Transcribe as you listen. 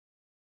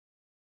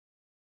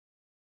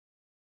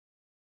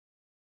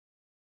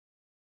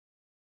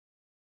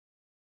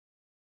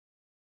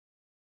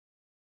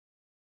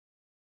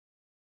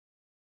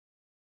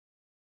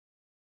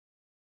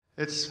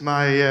It's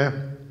my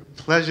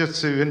pleasure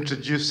to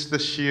introduce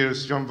this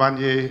year's Jean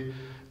Vanier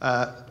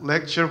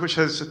lecture, which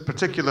has a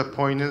particular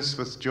poignance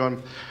with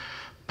John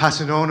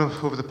passing on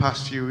over the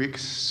past few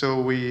weeks. So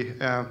we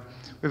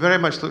very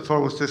much look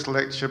forward to this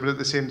lecture, but at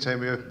the same time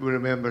we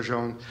remember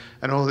Jean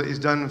and all that he's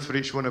done for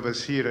each one of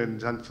us here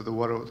and for the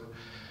world.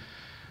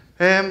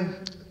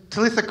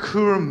 Talitha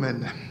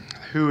Cooreman,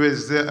 who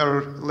is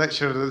our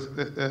lecturer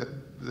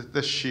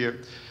this year,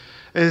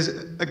 is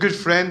a good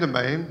friend of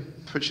mine,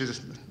 which is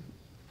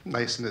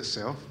nice in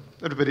itself.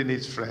 Everybody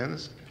needs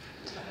friends.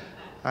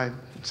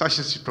 Actually,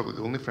 she's probably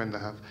the only friend I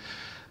have.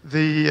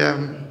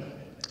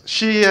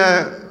 She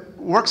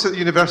works at the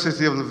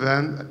University of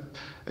Louvain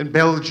in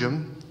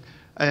Belgium,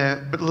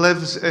 but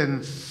lives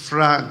in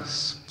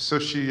France. So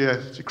she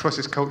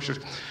crosses cultures.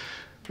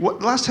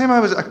 Last time I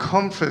was at a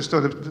conference,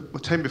 no, the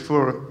time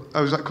before,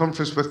 I was at a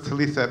conference with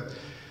Talitha.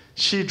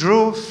 She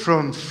drove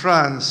from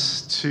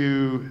France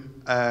to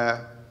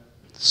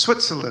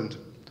Switzerland,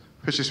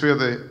 which is where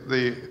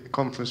the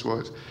conference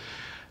was,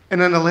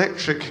 in an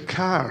electric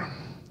car,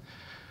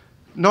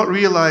 not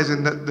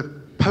realizing that the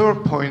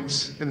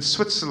PowerPoints in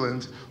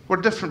Switzerland were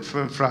different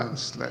from in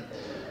France.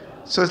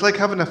 So it's like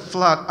having a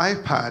flat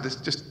iPad. It's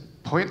just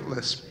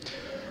pointless.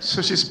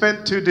 So she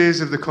spent 2 days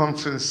of the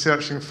conference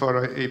searching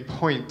for a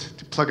point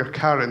to plug her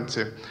car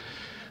into.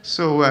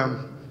 So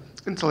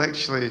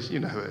intellectually, you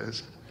know how it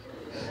is.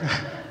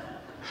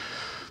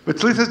 But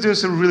Talitha's doing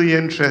some really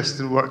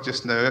interesting work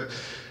just now.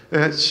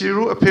 She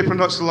wrote a paper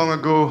not so long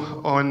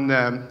ago on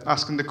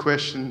asking the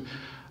question,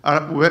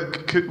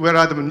 were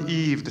Adam and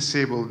Eve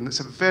disabled? And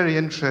it's a very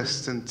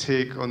interesting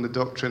take on the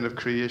doctrine of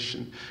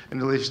creation in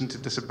relation to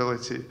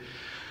disability.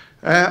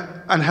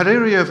 And her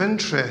area of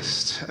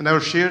interest, and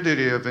our shared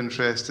area of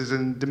interest, is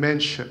in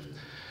dementia.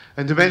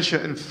 And dementia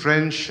and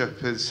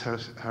friendship is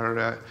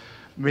her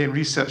main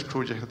research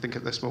project, I think,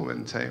 at this moment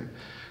in time.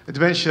 And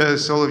dementia,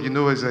 as all of you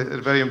know, is a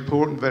very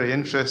important, very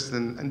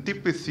interesting, and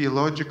deeply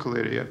theological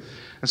area.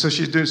 And so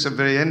she's doing some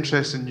very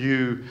interesting,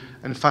 new,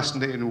 and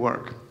fascinating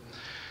work.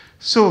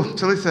 So,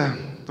 Talitha,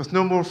 with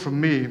no more from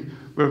me,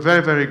 we're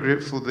very, very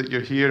grateful that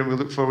you're here, and we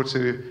look forward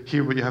to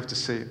hear what you have to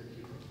say.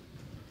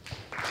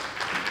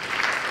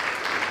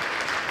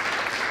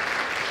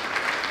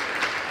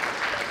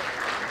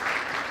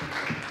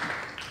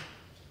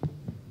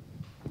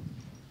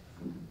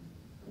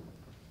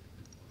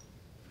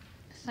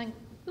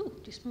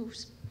 This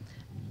moves.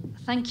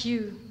 Thank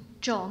you,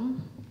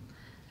 John.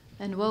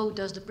 And whoa,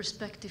 does the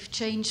perspective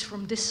change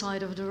from this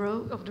side of the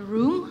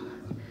room?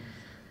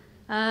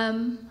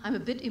 I'm a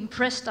bit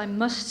impressed, I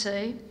must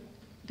say,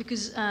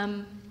 because,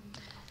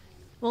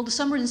 well, the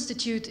Summer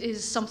Institute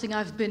is something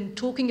I've been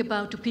talking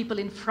about to people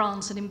in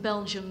France and in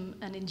Belgium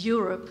and in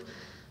Europe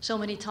so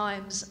many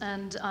times,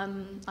 and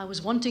I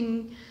was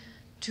wanting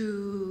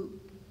to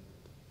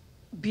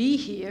be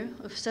here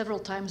several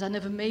times. I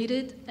never made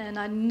it, and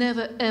I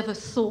never ever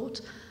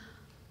thought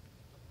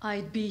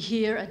I'd be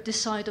here at this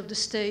side of the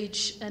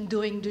stage and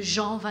doing the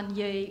Jean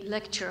Vanier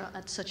lecture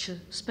at such a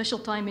special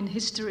time in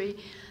history.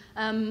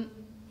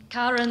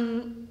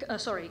 Carmen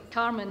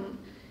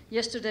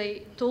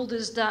yesterday told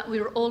us that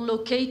we were all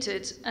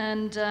located,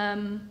 and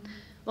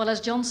well, as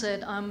John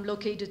said, I'm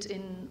located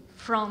in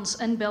France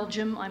and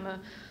Belgium. I'm a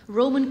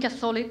Roman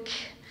Catholic,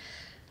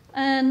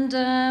 and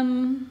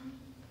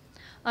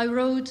I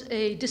wrote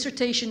a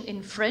dissertation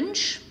in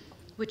French,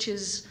 which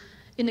is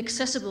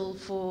inaccessible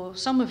for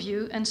some of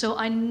you, and so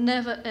I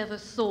never ever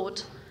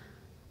thought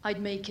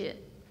I'd make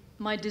it.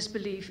 My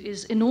disbelief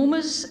is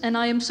enormous, and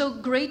I am so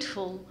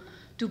grateful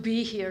to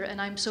be here,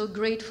 and I'm so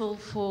grateful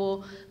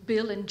for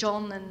Bill and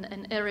John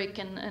and Eric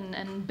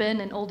and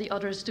Ben and all the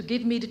others to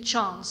give me the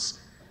chance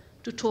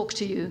to talk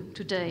to you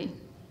today.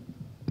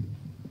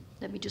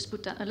 Let me just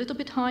put that a little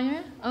bit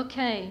higher.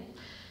 Okay.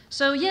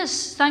 So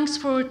yes, thanks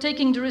for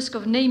taking the risk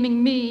of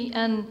naming me,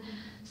 and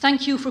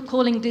thank you for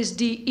calling this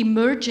the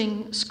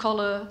Emerging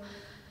Scholar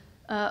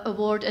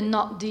Award and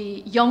not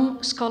the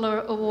Young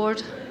Scholar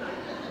Award.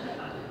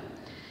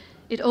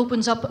 It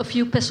opens up a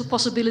few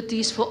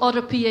possibilities for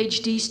other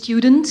PhD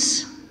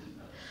students.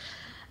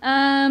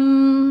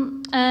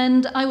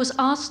 And I was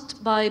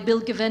asked by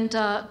Bill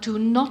Gaventa to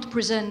not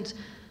present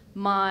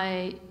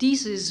my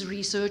thesis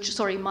research,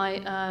 my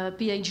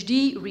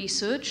PhD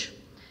research.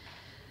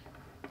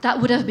 That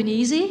would have been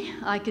easy.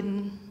 I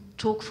can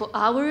talk for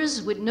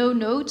hours with no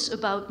notes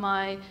about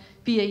my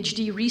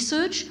PhD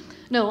research.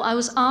 No, I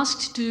was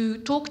asked to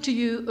talk to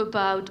you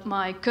about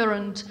my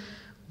current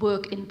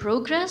work in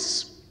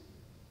progress.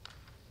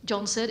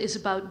 John said it's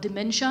about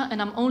dementia,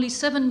 and I'm only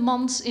 7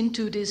 months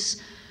into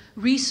this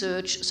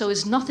research, so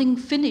it's nothing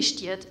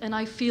finished yet, and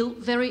I feel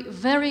very,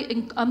 very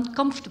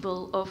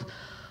uncomfortable of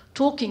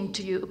talking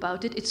to you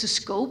about it. It's a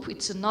scope.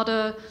 It's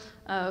another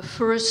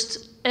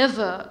first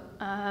ever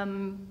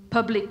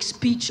public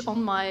speech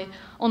on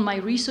my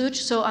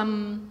research, so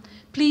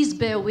please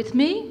bear with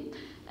me,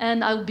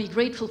 and I'll be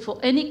grateful for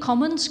any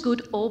comments,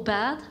 good or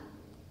bad.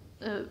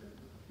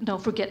 No,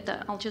 forget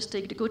that. I'll just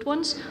take the good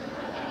ones.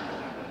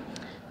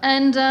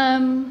 And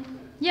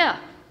yeah,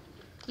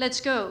 let's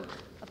go.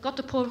 I've got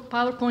the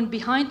PowerPoint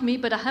behind me,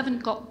 but I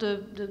haven't got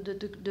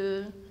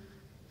the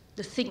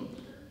thing.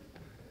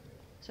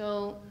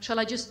 So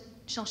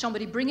shall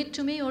somebody bring it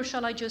to me, or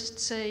shall I just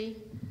say,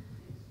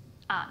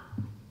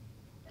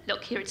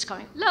 look, here it's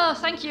coming. No,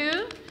 thank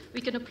you.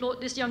 We can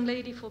applaud this young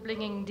lady for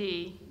bringing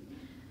the,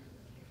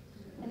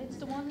 and it's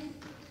the one, it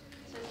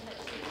says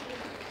next to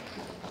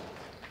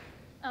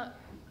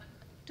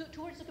it.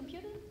 Towards the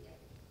computer?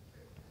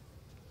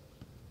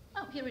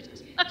 Oh, here it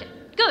is. Okay,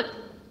 good.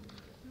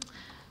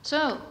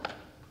 So,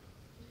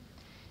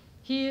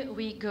 here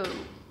we go.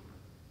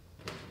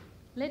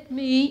 Let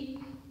me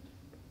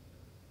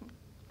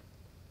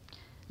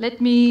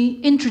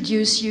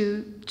introduce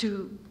you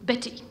to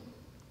Betty.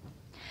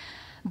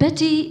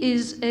 Betty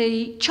is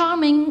a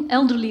charming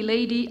elderly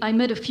lady I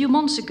met a few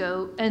months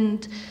ago,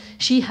 and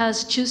she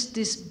has just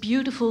this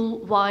beautiful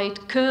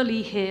white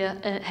curly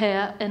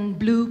hair and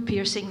blue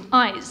piercing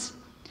eyes.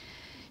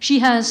 She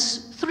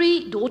has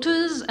 3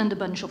 daughters and a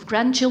bunch of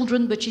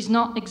grandchildren, but she's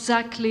not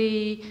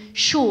exactly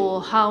sure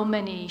how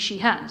many she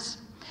has.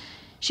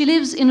 She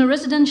lives in a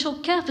residential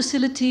care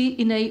facility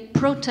in a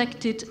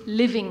protected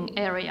living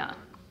area.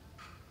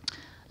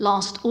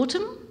 Last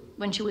autumn,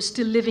 when she was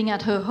still living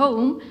at her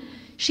home,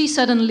 she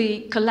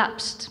suddenly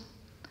collapsed,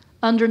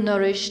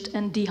 undernourished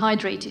and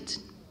dehydrated.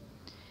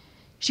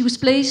 She was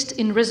placed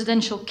in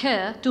residential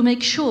care to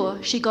make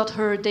sure she got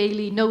her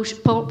daily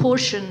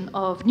portion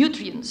of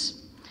nutrients.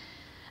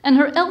 And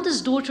her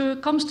eldest daughter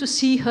comes to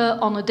see her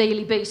on a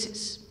daily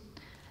basis.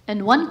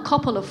 And one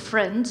couple of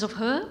friends of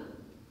her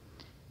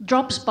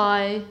drops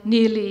by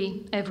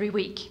nearly every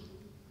week.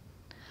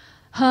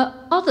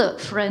 Her other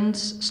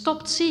friends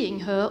stopped seeing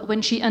her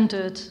when she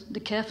entered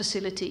the care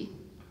facility.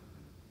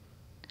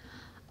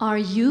 "Are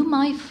you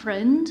my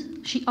friend?"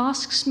 she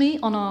asks me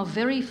on our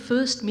very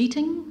first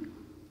meeting.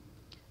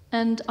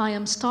 And I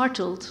am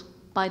startled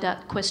by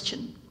that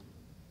question.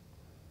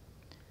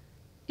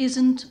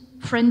 Isn't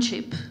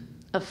friendship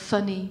a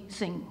funny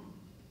thing?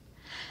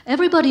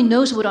 Everybody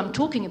knows what I'm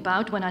talking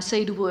about when I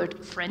say the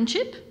word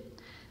friendship,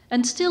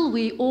 and still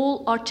we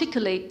all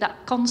articulate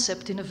that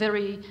concept in a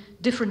very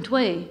different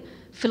way.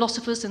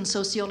 Philosophers and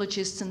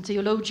sociologists and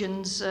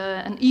theologians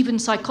and even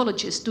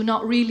psychologists do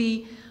not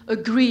really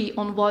agree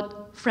on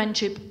what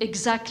friendship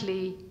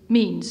exactly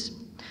means.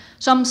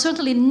 So I'm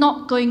certainly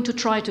not going to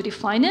try to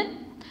define it.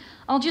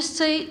 I'll just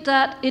say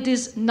that it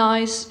is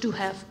nice to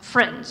have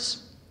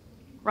friends,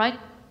 right?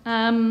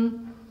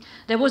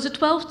 There was a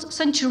 12th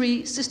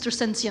century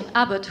Cistercian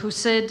abbot who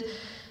said,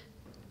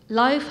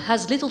 "Life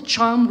has little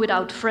charm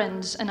without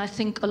friends," and I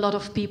think a lot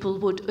of people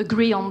would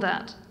agree on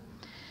that.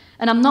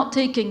 And I'm not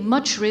taking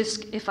much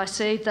risk if I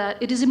say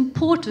that it is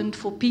important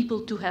for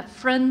people to have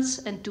friends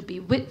and to be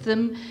with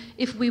them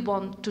if we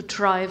want to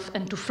thrive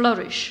and to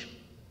flourish.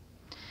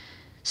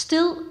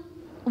 Still,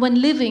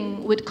 when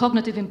living with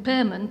cognitive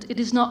impairment, it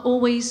is not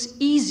always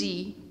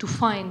easy to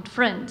find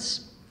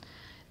friends.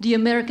 The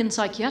American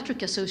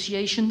Psychiatric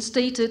Association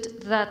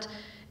stated that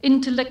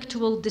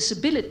intellectual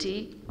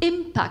disability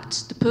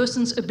impacts the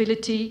person's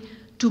ability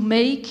to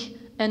make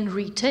and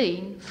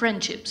retain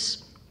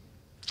friendships.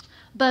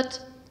 But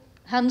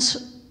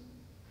Hans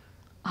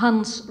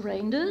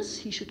Reinders,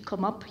 he should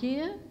come up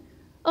here.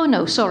 Oh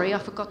no, sorry, I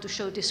forgot to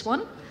show this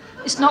one.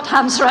 It's not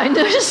Hans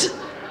Reinders.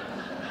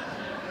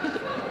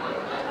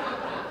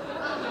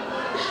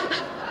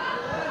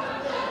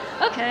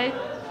 Okay,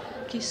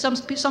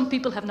 some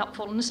people have not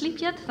fallen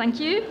asleep yet, thank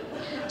you.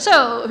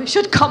 So, he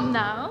should come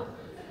now.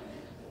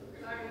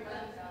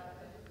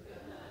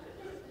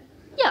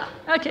 Yeah,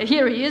 okay,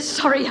 here he is.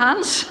 Sorry,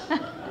 Hans.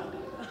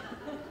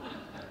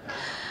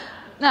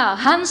 Now,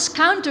 Hans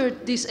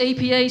countered this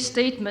APA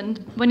statement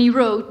when he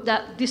wrote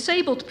that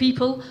disabled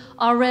people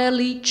are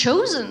rarely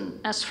chosen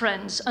as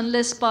friends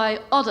unless by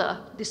other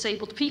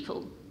disabled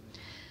people.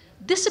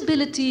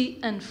 Disability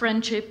and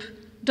friendship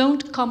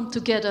don't come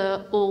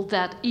together all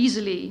that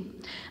easily.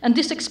 And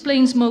this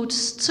explains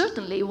most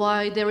certainly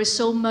why there is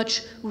so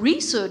much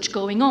research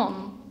going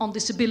on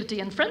disability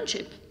and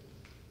friendship.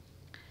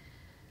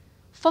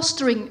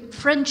 Fostering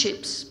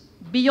friendships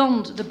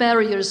beyond the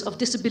barriers of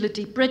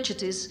disability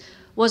prejudice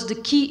was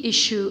the key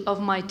issue of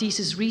my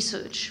thesis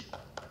research.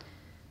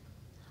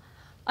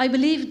 I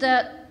believe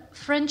that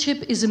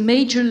friendship is a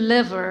major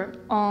lever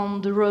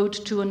on the road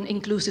to an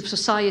inclusive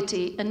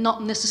society and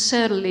not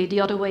necessarily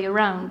the other way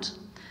around.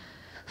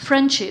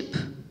 Friendship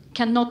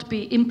cannot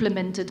be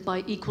implemented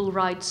by equal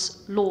rights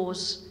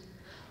laws,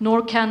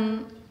 nor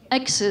can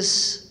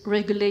access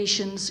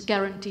regulations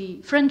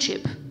guarantee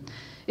friendship.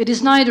 It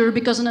is neither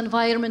because an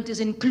environment is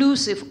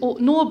inclusive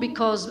nor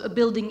because a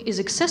building is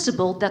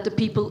accessible that the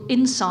people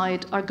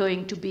inside are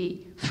going to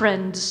be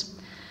friends.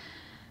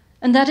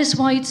 And that is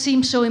why it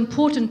seems so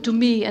important to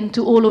me and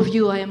to all of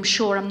you, I am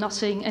sure, I'm not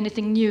saying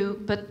anything new,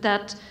 but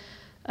that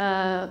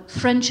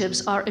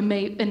friendships are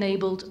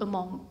enabled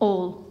among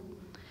all.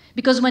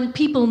 Because when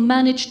people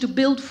manage to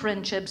build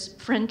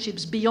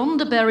friendships beyond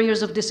the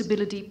barriers of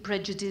disability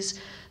prejudice,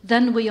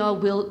 then we are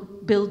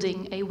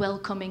building a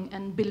welcoming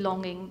and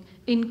belonging,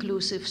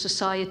 inclusive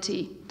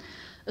society.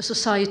 A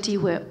society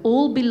where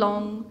all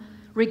belong,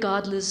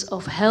 regardless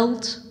of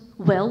health,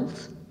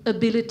 wealth,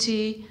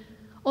 ability,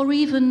 or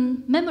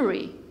even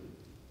memory.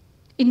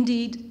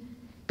 Indeed,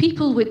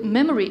 people with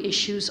memory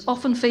issues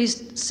often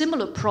face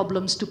similar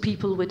problems to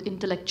people with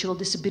intellectual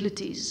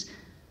disabilities.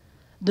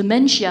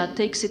 Dementia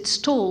takes its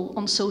toll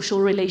on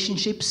social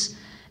relationships,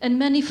 and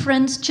many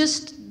friends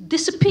just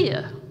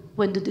disappear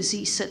when the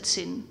disease sets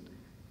in.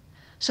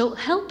 So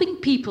helping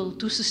people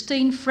to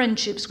sustain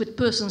friendships with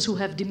persons who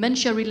have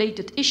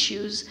dementia-related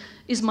issues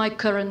is my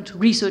current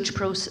research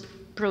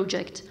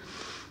project.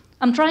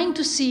 I'm trying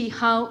to see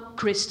how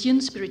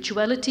Christian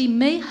spirituality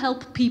may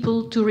help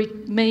people to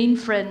remain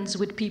friends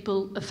with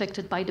people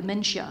affected by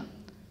dementia.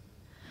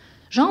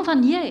 Jean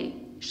Vanier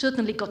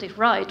certainly got it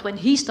right when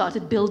he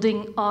started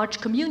building arch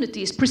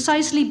communities,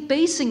 precisely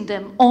basing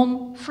them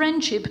on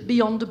friendship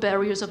beyond the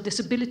barriers of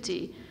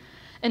disability.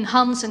 And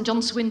Hans and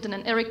John Swinton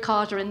and Eric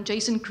Carter and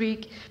Jason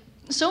Creek,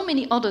 so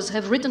many others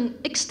have written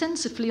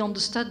extensively on the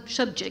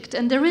subject,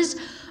 and there is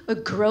a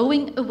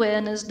growing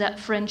awareness that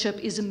friendship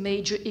is a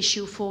major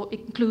issue for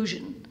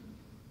inclusion.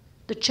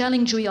 The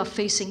challenge we are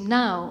facing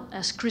now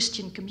as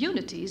Christian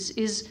communities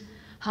is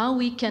how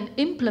we can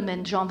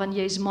implement Jean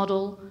Vanier's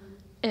model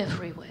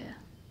everywhere.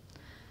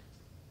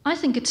 I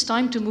think it's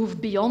time to move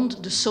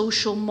beyond the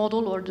social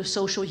model or the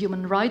social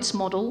human rights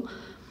model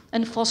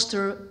and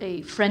foster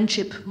a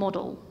friendship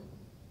model.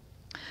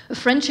 A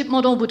friendship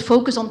model would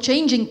focus on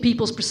changing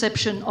people's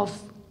perception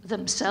of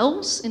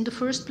themselves in the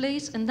first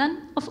place and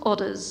then of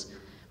others,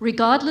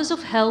 regardless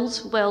of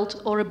health, wealth,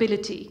 or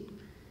ability.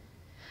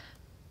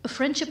 A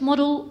friendship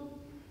model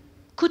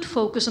could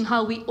focus on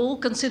how we all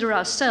consider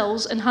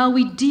ourselves and how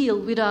we deal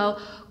with our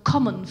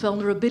common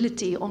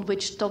vulnerability, on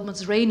which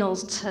Thomas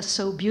Reynolds has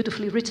so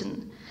beautifully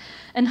written,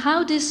 and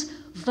how this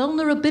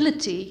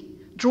vulnerability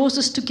draws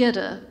us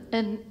together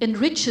and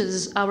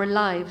enriches our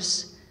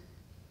lives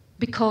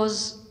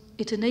because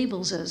it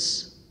enables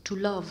us to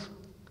love.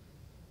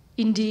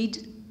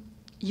 Indeed,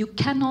 you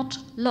cannot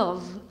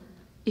love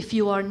if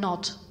you are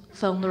not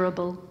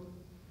vulnerable.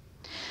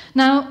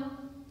 Now,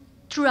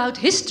 throughout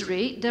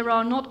history, there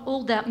are not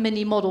all that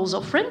many models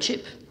of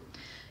friendship.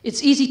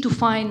 It's easy to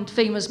find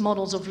famous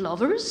models of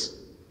lovers,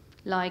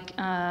 like,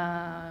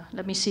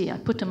 let me see, I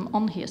put them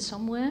on here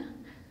somewhere.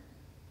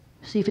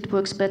 See if it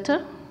works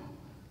better.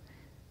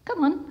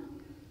 Come on.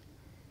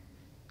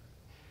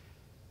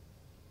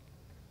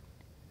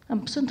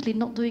 I'm certainly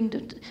not doing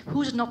that.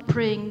 Who's not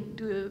praying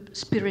to the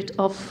spirit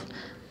of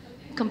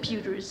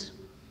computers?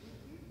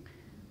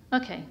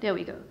 Okay, there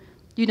we go.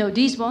 You know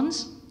these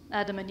ones,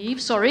 Adam and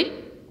Eve, sorry.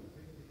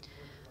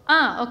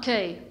 Ah,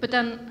 okay, but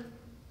then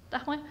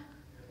that one?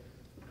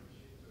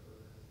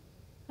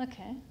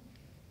 Okay.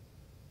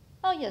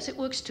 Oh yes, it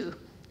works too.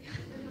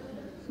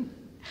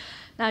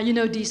 Now you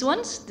know these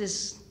ones,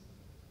 this...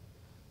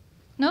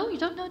 No, you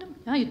don't know them?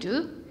 Yeah, you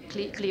do.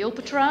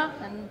 Cleopatra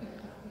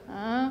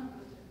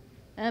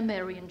and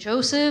Mary and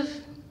Joseph,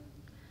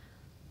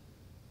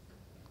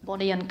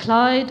 Bonnie and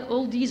Clyde,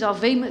 all these are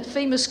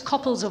famous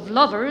couples of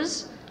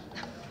lovers.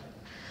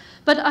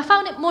 But I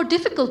found it more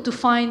difficult to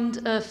find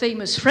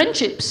famous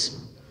friendships.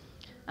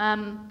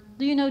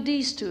 Do you know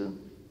these two?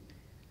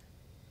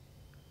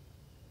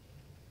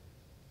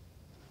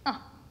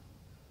 Ah.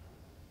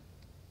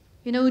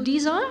 You know who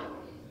these are?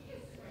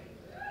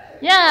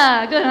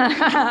 Yeah,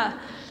 good.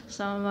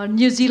 Some of our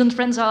New Zealand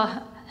friends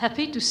are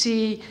happy to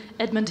see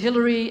Edmund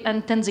Hillary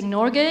and Tenzing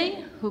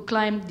Norgay, who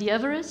climbed the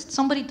Everest.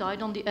 Somebody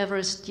died on the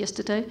Everest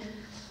yesterday.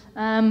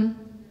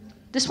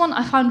 This one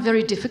I found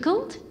very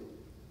difficult.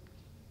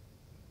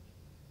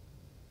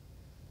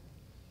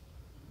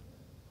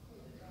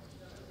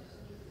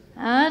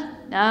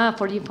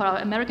 For our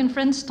American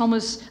friends,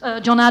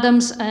 John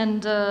Adams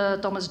and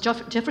Thomas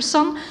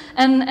Jefferson.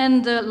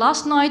 And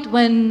last night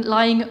when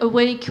lying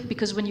awake,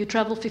 because when you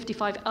travel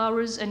 55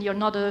 hours and you're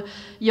not a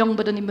young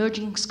but an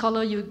emerging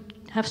scholar, you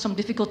have some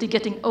difficulty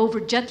getting over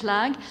jet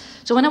lag.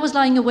 So when I was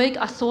lying awake,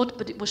 I thought,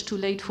 but it was too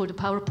late for the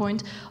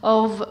PowerPoint,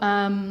 of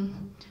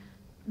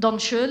Don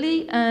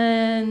Shirley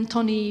and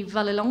Tony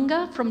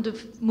Vallelonga from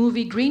the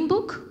movie Green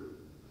Book.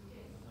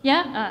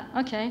 Yeah?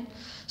 Okay.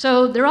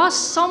 So there are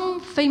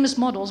some famous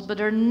models, but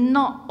there are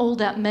not all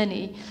that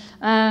many.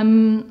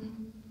 Not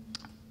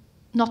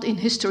in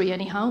history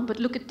anyhow, but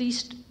look at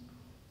these.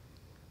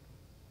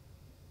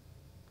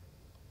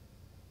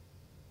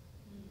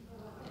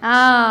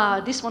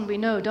 This one we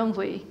know, don't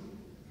we?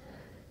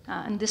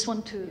 And this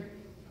one too.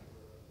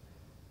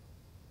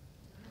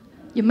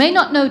 You may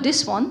not know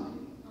this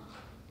one.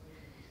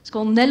 It's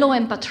called Nello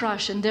and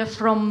Patrache, and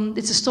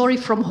it's a story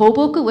from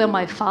Hoboken, where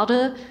my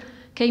father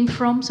came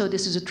from, so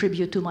this is a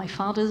tribute to my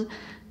father.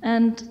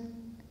 And,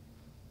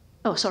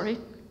 oh, sorry.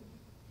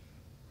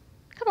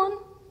 Come on.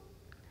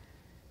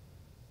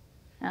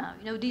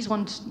 You know these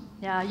ones.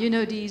 Yeah, you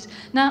know these.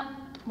 Now,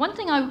 one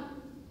thing I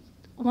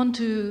want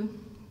to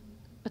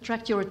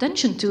attract your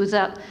attention to is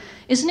that,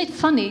 isn't it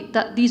funny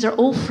that these are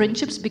all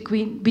friendships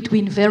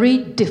between very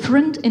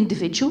different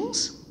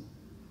individuals?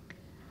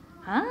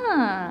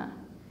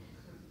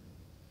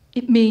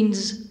 It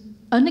means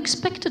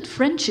unexpected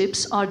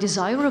friendships are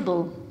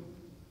desirable.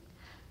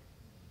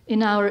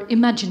 in our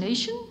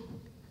imagination,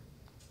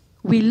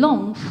 we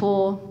long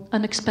for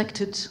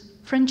unexpected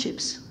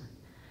friendships.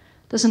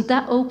 Doesn't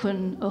that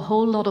open a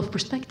whole lot of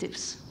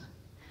perspectives?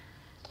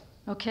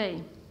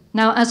 Okay,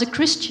 now as a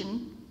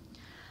Christian,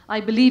 I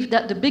believe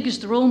that the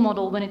biggest role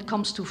model when it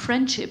comes to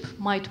friendship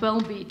might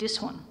well be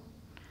this one.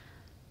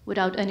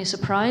 Without any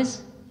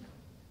surprise,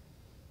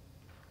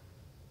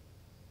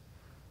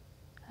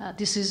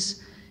 this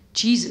is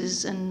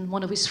Jesus and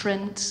one of his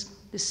friends,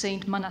 the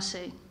Saint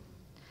Manasseh.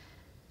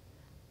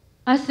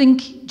 I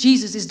think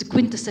Jesus is the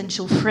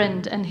quintessential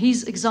friend, and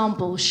his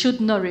example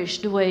should nourish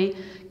the way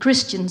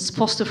Christians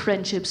foster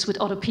friendships with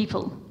other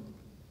people.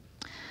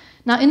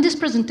 Now, in this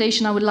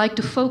presentation, I would like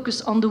to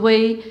focus on the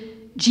way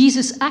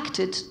Jesus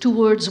acted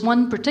towards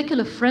one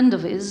particular friend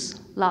of his,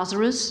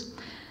 Lazarus,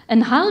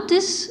 and how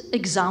this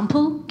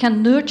example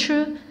can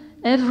nurture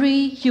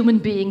every human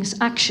being's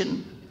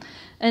action.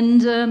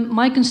 And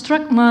my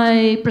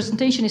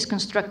presentation is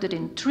constructed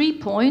in 3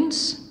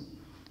 points.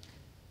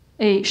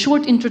 A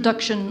short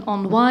introduction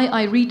on why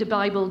I read the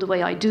Bible the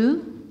way I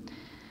do.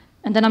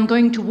 And then I'm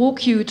going to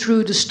walk you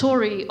through the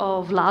story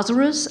of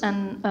Lazarus,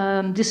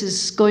 and this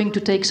is going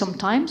to take some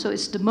time, so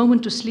it's the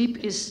moment to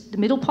sleep is the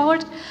middle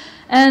part.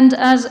 And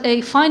as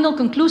a final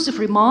conclusive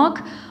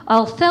remark,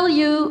 I'll tell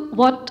you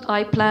what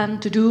I plan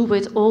to do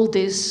with all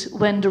this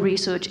when the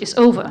research is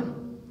over.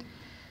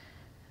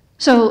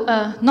 So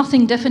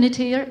nothing definite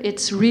here,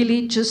 it's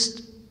really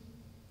just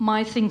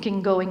my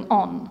thinking going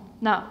on.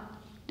 Now,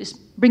 this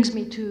brings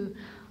me to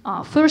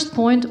our first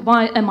point.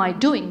 Why am I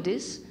doing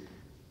this?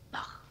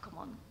 Come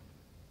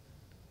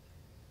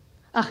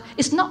on.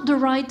 It's not the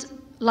right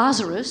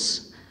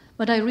Lazarus,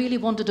 but I really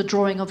wanted a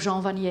drawing of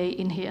Jean Vanier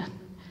in here.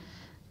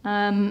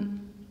 No,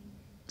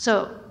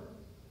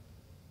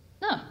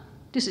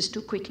 this is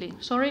too quickly,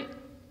 sorry.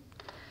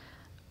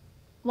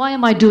 Why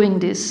am I doing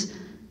this?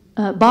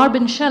 Barb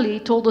and Shelley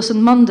told us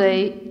on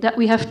Monday that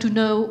we have to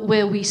know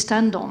where we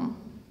stand on.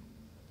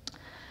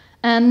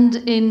 And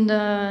in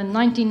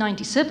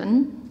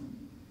 1997,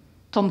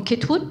 Tom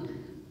Kitwood,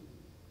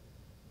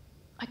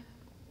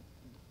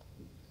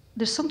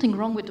 there's something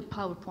wrong with the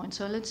PowerPoint,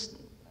 so let's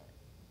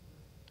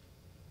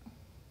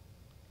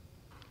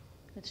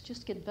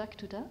just get back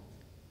to that.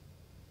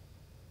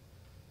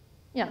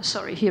 Yeah,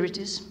 sorry, here it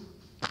is.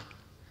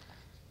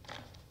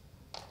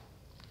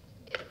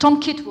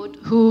 Tom Kitwood,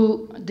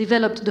 who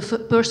developed the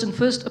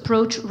person-first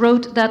approach,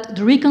 wrote that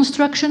the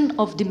reconstruction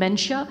of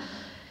dementia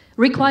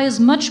requires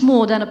much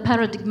more than a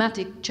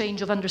paradigmatic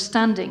change of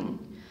understanding.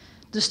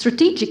 The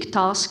strategic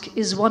task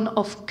is one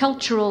of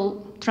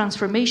cultural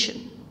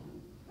transformation.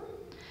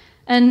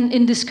 And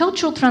in this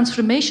cultural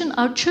transformation,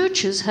 our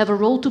churches have a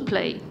role to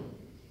play.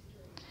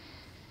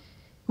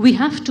 We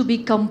have to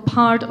become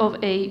part of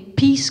a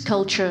peace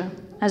culture,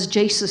 as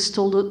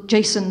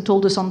Jason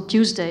told us on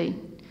Tuesday.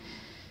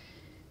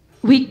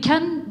 We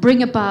can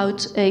bring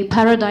about a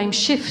paradigm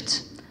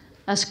shift,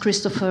 as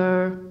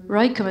Christopher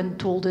Rijkeman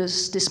told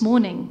us this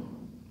morning.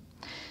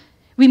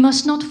 We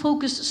must not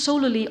focus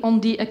solely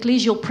on the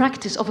ecclesial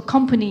practice of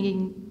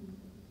accompanying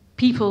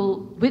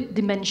people with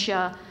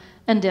dementia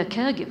and their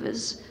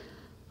caregivers.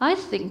 I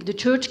think the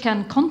church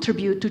can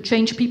contribute to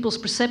change people's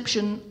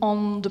perception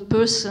on the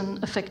person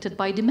affected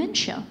by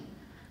dementia.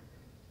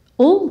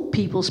 All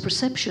people's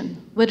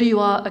perception, whether you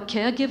are a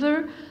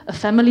caregiver, a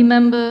family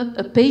member,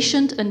 a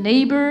patient, a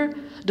neighbor,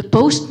 the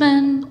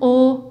postman,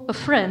 or a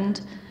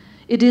friend,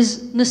 it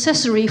is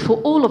necessary for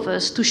all of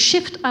us to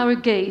shift our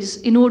gaze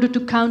in order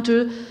to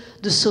counter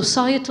the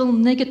societal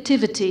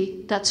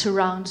negativity that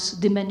surrounds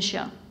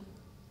dementia.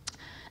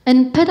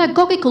 And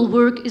pedagogical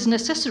work is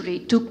necessary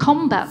to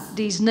combat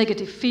these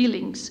negative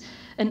feelings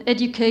and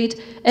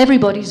educate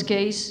everybody's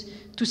gaze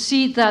to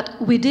see that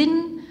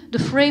within the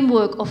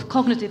framework of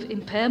cognitive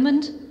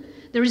impairment,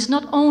 there is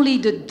not only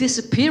the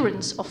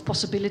disappearance of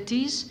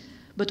possibilities,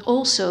 but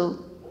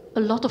also a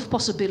lot of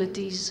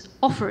possibilities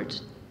offered.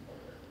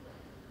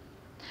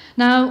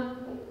 Now,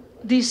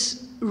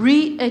 this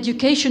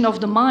re-education of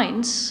the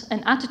minds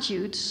and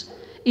attitudes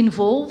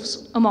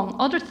involves, among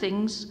other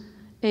things,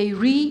 a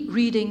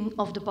re-reading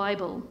of the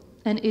Bible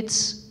and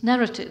its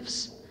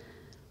narratives.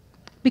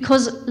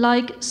 Because,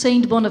 like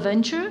Saint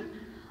Bonaventure,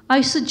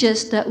 I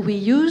suggest that we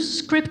use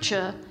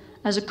Scripture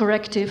as a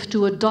corrective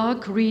to a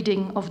dark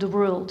reading of the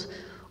world,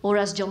 or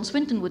as John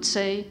Swinton would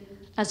say,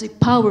 as a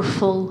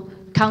powerful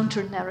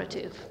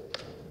counter-narrative.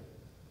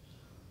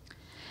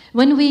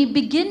 When we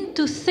begin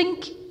to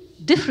think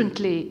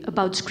differently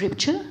about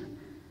Scripture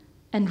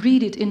and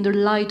read it in the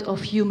light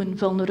of human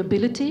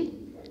vulnerability,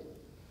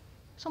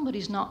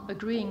 somebody's not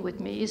agreeing with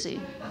me, is he?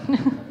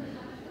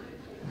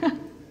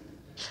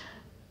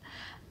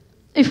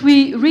 If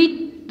we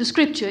read the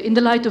Scripture in the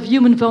light of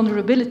human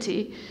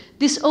vulnerability,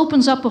 this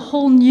opens up a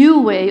whole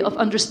new way of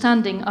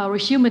understanding our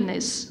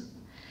humanness.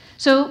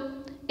 So,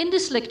 in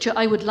this lecture,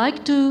 I would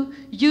like to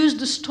use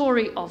the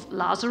story of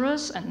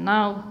Lazarus, and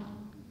now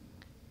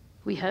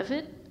we have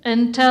it,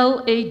 and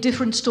tell a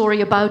different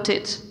story about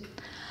it.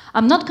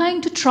 I'm not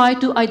going to try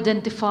to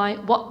identify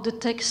what the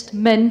text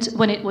meant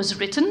when it was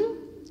written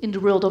in the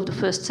world of the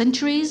first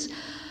centuries.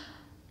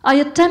 I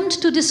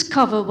attempt to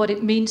discover what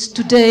it means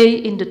today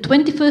in the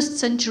 21st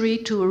century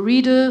to a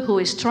reader who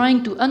is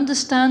trying to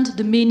understand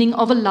the meaning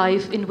of a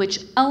life in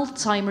which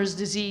Alzheimer's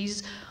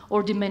disease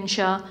or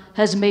dementia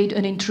has made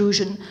an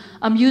intrusion.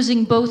 I'm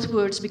using both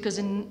words because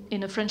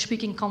in a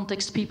French-speaking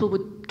context, people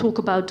would talk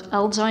about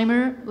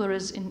Alzheimer,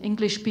 whereas in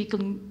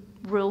English-speaking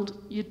world,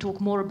 you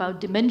talk more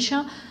about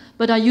dementia.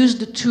 But I use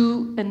the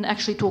two and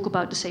actually talk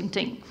about the same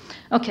thing.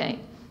 Okay,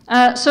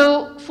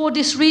 so for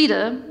this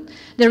reader,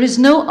 there is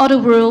no other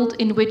world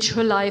in which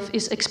her life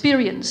is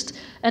experienced.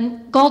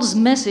 And God's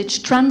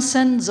message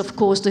transcends, of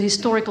course, the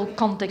historical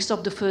context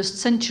of the first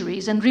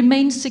centuries and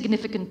remains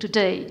significant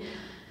today.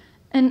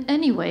 And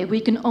anyway,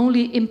 we can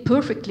only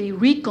imperfectly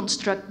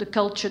reconstruct the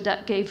culture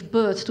that gave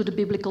birth to the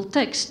biblical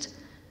text.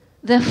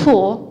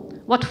 Therefore,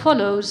 what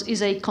follows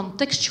is a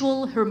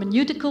contextual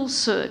hermeneutical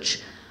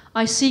search.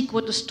 I seek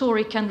what the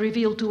story can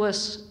reveal to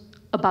us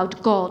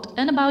about God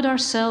and about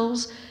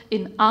ourselves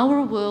in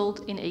our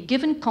world in a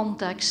given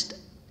context,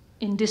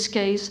 in this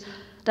case,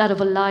 that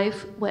of a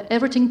life where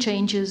everything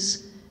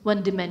changes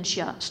when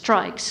dementia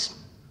strikes.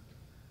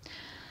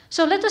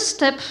 So let us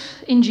step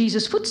in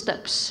Jesus'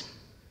 footsteps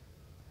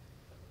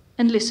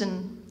and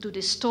listen to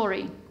this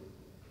story.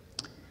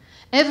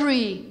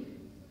 Every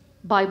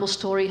Bible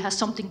story has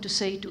something to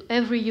say to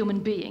every human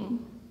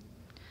being.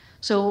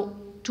 So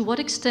to what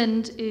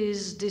extent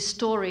is this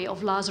story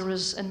of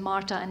Lazarus and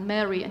Martha and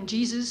Mary and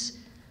Jesus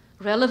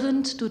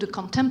relevant to the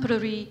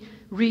contemporary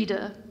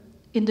reader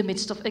in the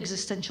midst of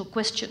existential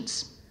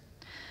questions?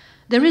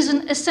 There is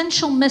an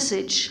essential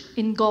message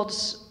in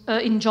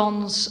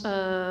John's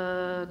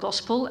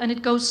Gospel, and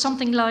it goes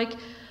something like,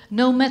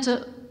 no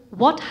matter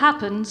what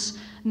happens,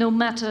 no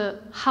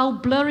matter how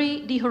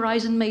blurry the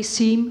horizon may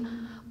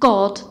seem,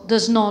 God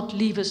does not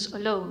leave us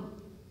alone.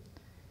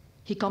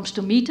 He comes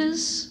to meet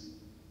us,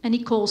 and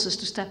he calls us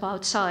to step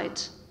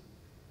outside.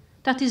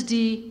 That is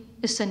the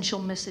essential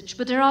message.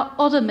 But there are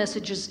other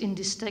messages in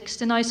this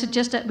text, and I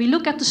suggest that we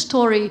look at the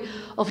story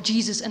of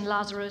Jesus and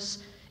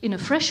Lazarus in a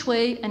fresh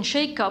way and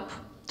shake up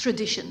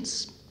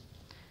traditions.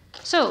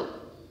 So,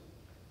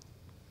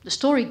 the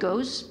story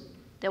goes,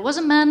 there was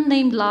a man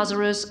named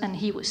Lazarus, and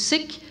he was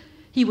sick.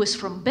 He was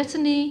from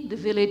Bethany, the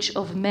village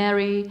of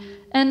Mary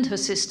and her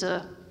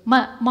sister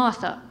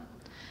Martha.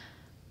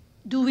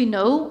 Do we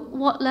know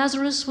what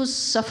Lazarus was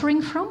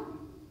suffering from?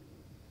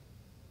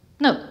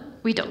 No,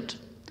 we don't.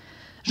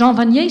 Jean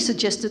Vanier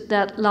suggested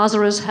that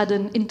Lazarus had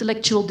an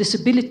intellectual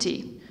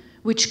disability,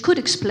 which could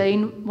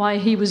explain why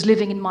he was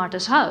living in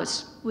Martha's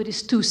house, with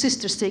his two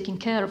sisters taking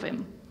care of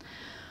him.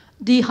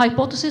 The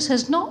hypothesis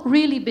has not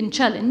really been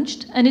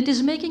challenged, and it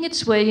is making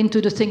its way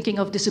into the thinking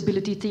of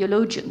disability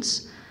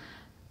theologians.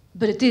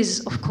 But it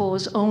is, of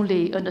course,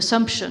 only an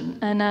assumption,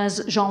 and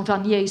as Jean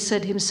Vanier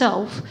said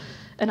himself,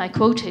 and I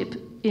quote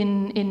him,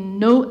 in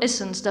no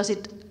essence does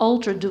it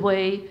alter the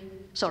way,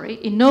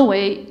 in no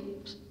way,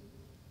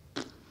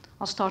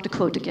 I'll start the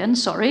quote again,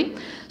 sorry.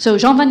 So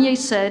Jean Vanier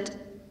said,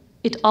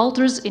 it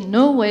alters in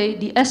no way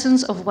the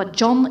essence of what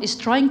John is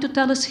trying to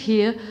tell us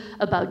here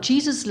about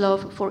Jesus'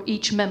 love for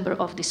each member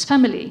of this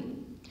family.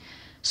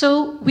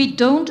 So we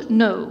don't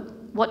know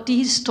what the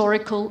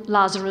historical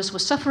Lazarus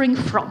was suffering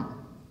from.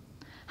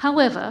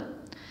 However,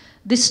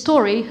 this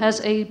story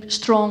has a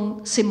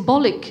strong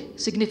symbolic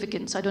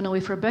significance. I don't know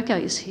if Rebecca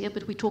is here,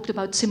 but we talked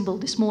about symbol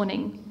this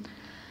morning.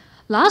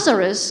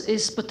 Lazarus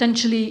is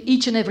potentially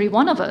each and every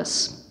one of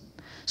us.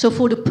 So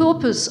for the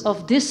purpose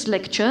of this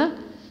lecture,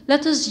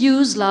 let us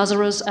use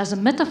Lazarus as a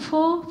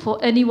metaphor for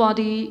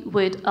anybody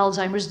with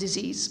Alzheimer's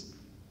disease.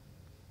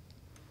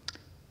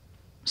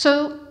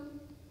 So,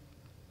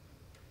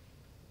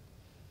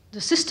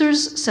 the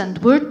sisters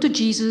send word to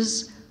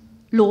Jesus,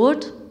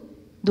 Lord,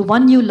 the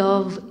one you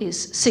love is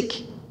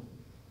sick.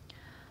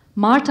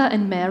 Martha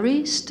and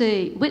Mary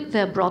stay with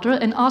their brother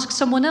and ask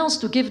someone else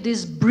to give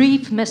this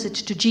brief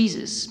message to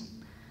Jesus.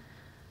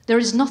 There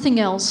is nothing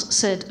else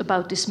said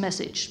about this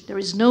message. There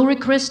is no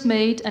request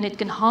made, and it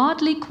can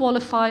hardly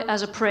qualify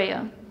as a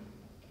prayer.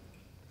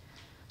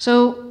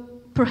 So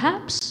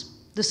perhaps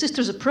the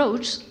sisters'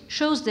 approach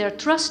shows their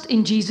trust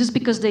in Jesus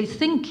because they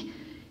think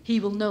he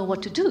will know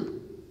what to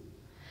do.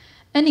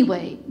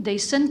 Anyway, they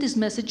send this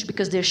message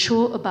because they're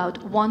sure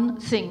about one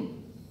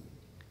thing.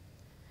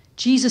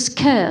 Jesus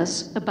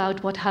cares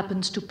about what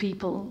happens to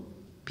people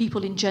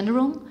in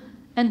general,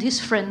 and his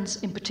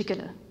friends in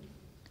particular.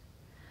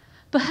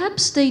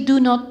 Perhaps they do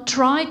not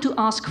try to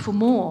ask for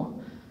more,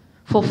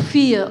 for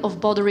fear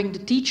of bothering the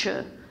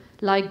teacher,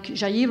 like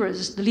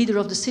Jairus, the leader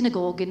of the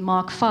synagogue in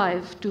Mark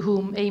 5, to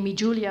whom Amy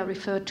Julia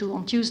referred to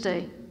on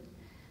Tuesday.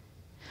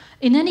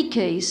 In any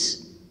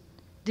case,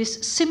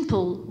 this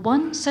simple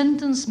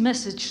one-sentence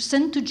message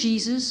sent to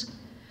Jesus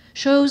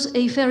shows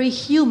a very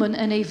human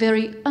and a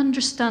very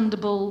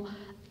understandable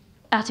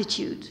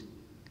attitude.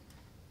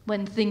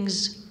 When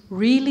things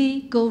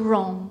really go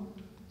wrong,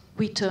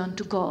 we turn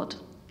to God.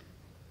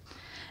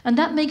 And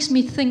that makes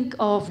me think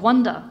of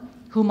Wanda,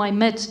 whom I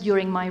met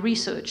during my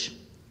research.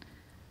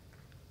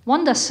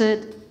 Wanda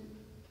said,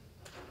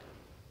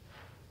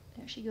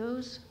 there she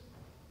goes,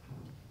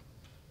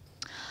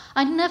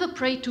 I never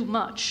pray too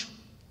much,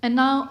 and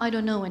now I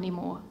don't know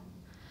anymore.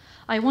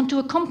 I want to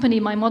accompany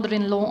my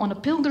mother-in-law on a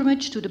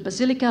pilgrimage to the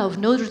Basilica of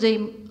Notre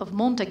Dame of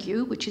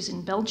Montaigu, which is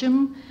in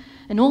Belgium,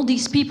 and all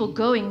these people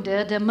going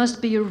there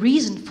must be a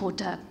reason for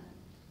that.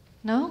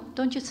 No,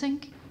 don't you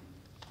think?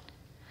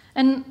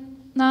 And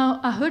now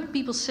I heard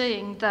people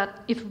saying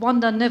that if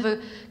Wanda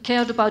never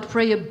cared about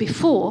prayer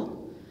before,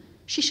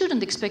 she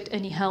shouldn't expect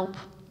any help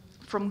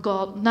from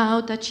God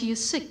now that she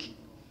is sick,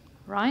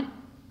 right?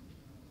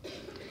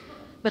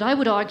 But I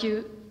would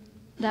argue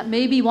that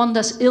maybe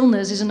Wanda's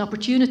illness is an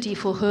opportunity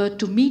for her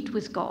to meet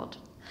with God.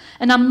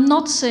 And I'm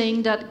not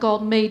saying that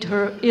God made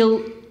her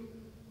ill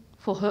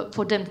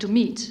for them to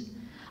meet.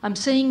 I'm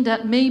saying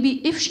that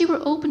maybe if she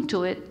were open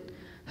to it,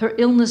 her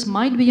illness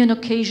might be an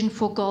occasion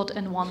for God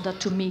and Wanda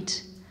to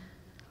meet.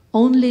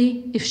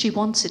 Only if she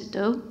wants it,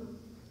 though.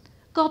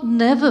 God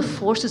never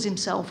forces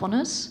himself on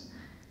us.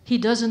 He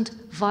doesn't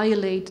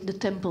violate the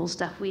temples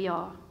that we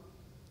are.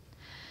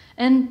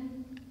 And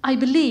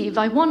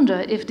I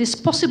wonder if this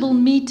possible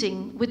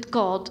meeting with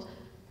God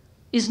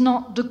is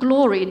not the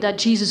glory that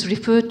Jesus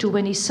referred to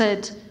when he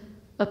said,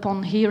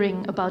 upon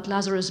hearing about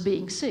Lazarus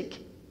being sick.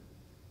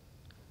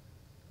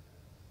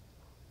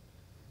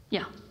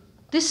 Yeah,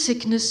 this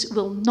sickness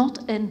will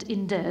not end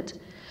in death.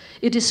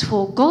 It is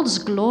for God's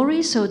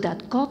glory, so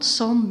that God's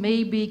Son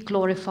may be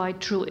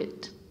glorified through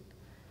it.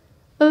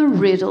 A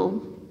riddle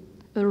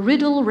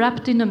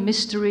wrapped in a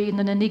mystery, in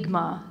an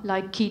enigma,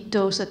 like Keith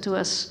Doe said to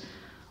us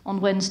on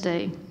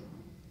Wednesday.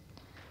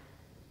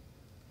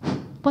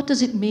 What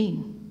does it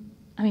mean?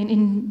 I mean,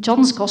 in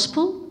John's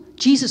Gospel,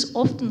 Jesus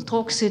often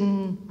talks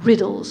in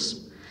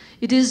riddles.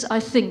 It is, I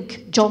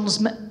think, John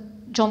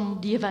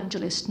the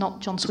Evangelist, not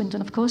John Swinton,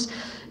 of course.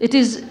 It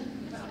is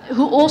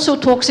who also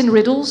talks in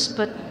riddles,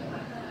 but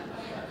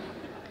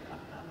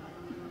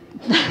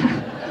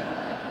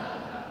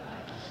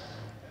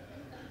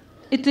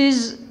it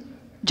is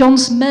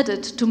John's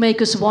method to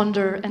make us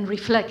wonder and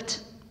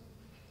reflect.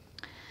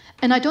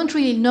 And I don't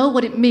really know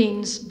what it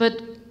means,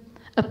 but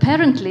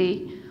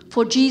apparently,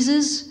 for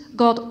Jesus,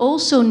 God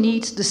also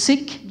needs the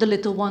sick, the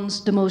little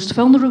ones, the most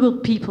vulnerable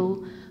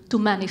people to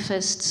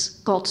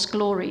manifest God's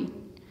glory.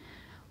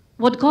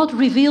 What God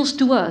reveals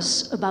to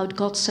us about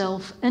God's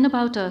self and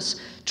about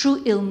us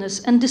through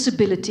illness and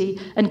disability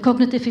and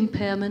cognitive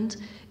impairment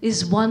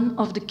is one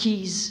of the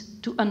keys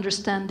to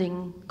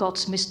understanding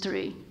God's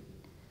mystery.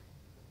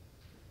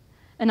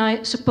 And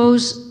I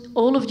suppose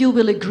all of you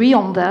will agree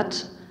on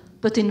that,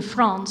 but in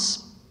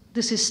France,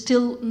 this is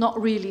still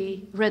not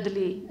really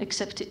readily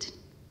accepted.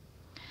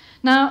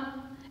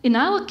 Now, in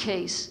our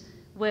case,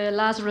 where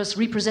Lazarus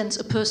represents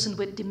a person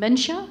with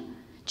dementia,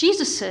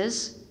 Jesus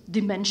says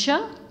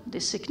dementia,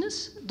 this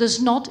sickness,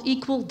 does not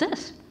equal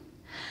death.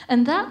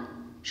 And that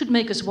should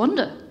make us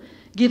wonder,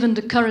 given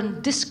the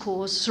current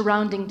discourse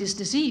surrounding this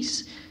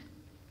disease.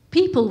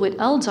 People with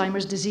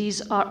Alzheimer's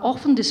disease are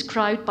often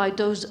described by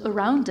those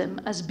around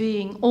them as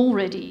being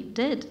already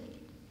dead.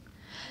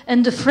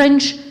 And the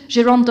French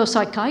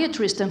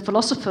gerontopsychiatrist and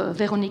philosopher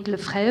Véronique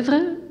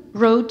Lefebvre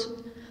wrote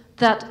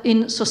that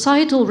in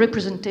societal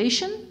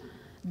representation,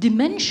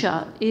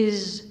 dementia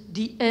is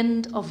the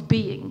end of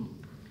being,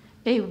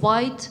 a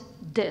white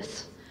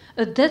death,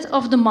 a death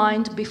of the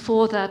mind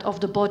before that of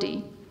the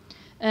body.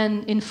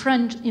 And in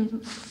French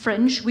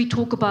we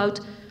talk about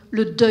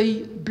le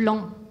deuil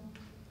blanc,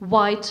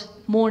 white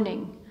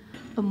mourning,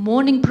 a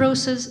mourning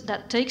process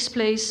that takes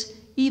place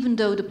even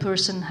though the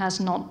person has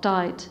not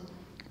died.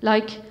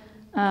 Like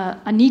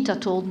Anita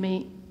told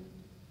me,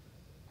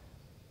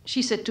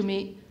 she said to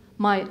me,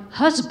 my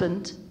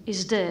husband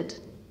is dead.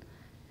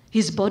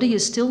 His body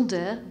is still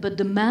there, but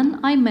the man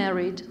I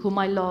married, whom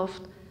I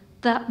loved,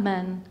 that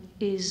man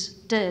is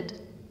dead.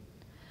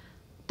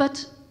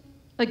 But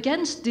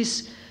against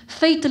this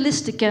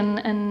fatalistic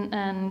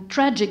and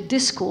tragic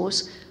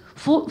discourse,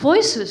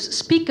 voices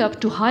speak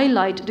up to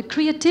highlight the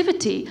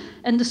creativity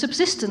and the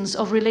subsistence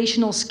of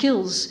relational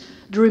skills,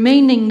 the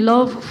remaining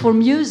love for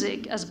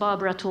music, as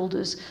Barbara told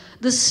us,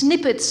 the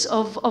snippets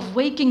of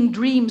waking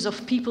dreams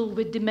of people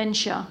with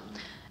dementia.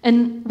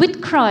 And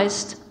with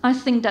Christ, I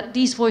think that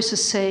these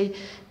voices say,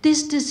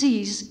 this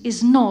disease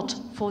is not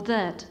for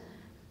that.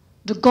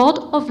 The God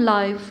of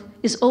life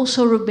is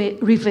also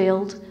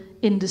revealed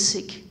in the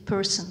sick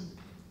person.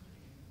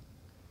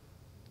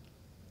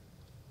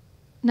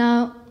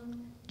 Now,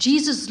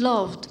 Jesus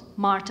loved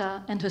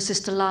Martha and her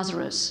sister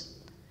Lazarus.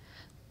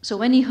 So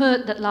when he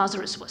heard that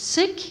Lazarus was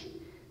sick,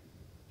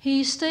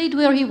 he stayed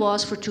where he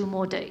was for 2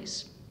 more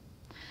days.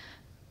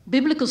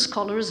 Biblical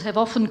scholars have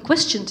often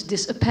questioned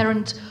this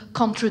apparent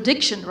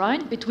contradiction,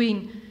 right,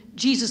 between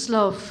Jesus'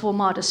 love for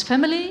Martha's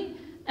family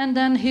and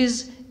then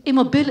his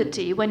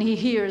immobility when he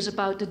hears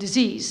about the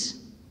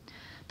disease.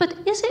 But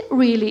is it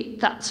really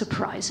that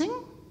surprising?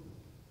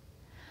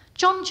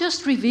 John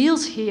just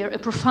reveals here a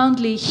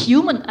profoundly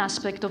human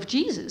aspect of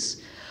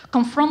Jesus.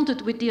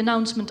 Confronted with the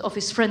announcement of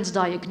his friend's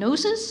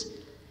diagnosis,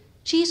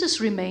 Jesus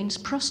remains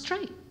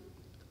prostrate,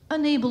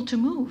 unable to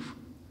move.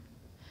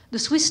 The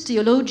Swiss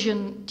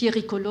theologian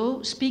Thierry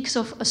Collot speaks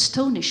of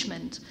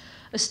astonishment,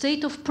 a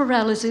state of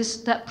paralysis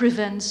that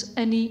prevents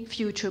any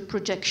future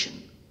projection.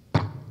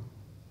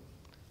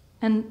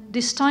 And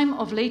this time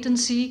of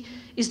latency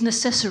is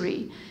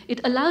necessary.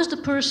 It allows the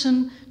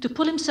person to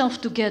pull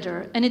himself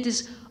together, and it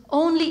is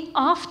only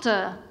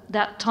after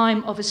that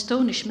time of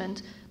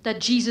astonishment that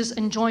Jesus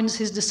enjoins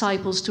his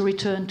disciples to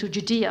return to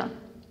Judea.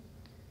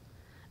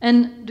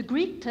 And the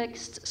Greek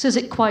text says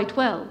it quite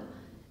well,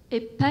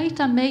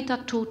 epeita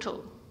meta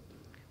toto,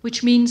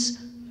 which means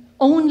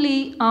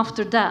only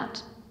after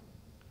that.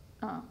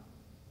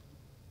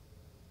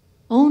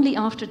 Only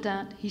after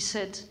that, he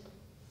said,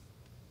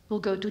 we'll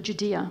go to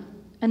Judea.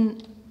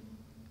 And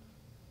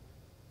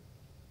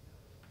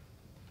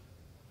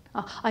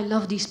I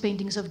love these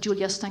paintings of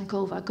Julia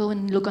Stankova. Go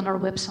and look on our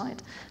website.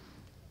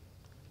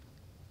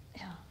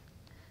 Yeah.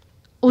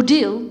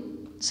 Odile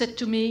said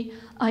to me,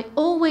 I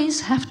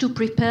always have to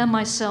prepare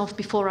myself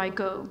before I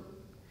go.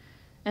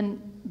 And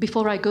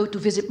before I go to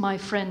visit my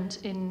friend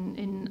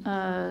in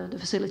the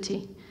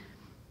facility.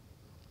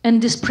 And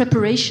this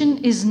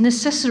preparation is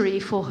necessary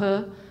for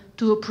her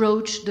to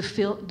approach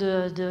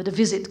the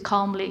visit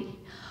calmly.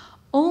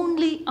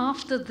 Only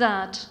after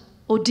that,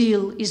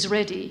 Odile is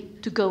ready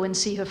to go and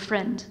see her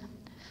friend.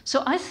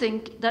 So I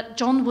think that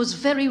John was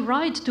very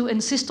right to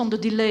insist on the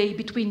delay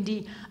between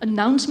the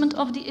announcement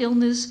of the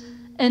illness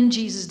and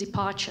Jesus'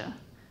 departure.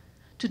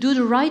 To do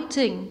the right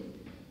thing,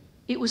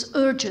 it was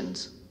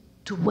urgent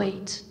to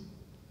wait.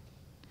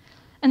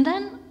 And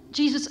then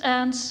Jesus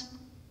adds,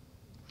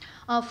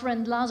 our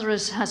friend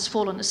Lazarus has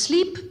fallen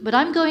asleep, but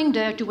I'm going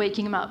there to wake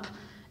him up.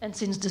 And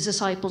since the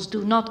disciples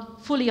do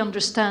not fully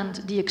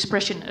understand the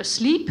expression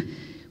asleep,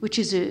 which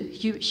is a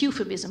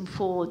euphemism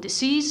for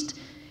deceased,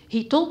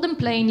 he told them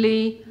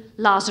plainly,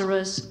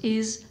 Lazarus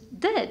is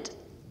dead.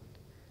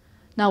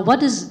 Now,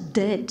 what is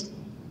dead?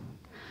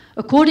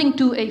 According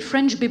to a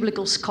French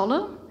biblical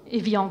scholar,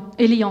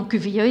 Elian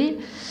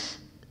Cuvier,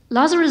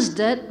 Lazarus'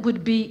 death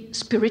would be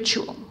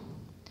spiritual.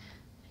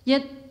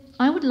 Yet,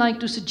 I would like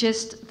to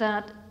suggest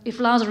that if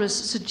Lazarus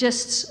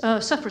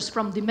suffers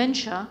from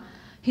dementia,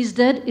 his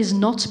death is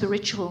not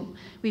spiritual.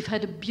 We've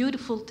had a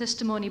beautiful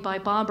testimony by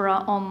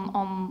Barbara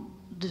on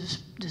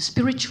the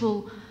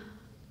spiritual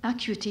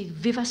acuity,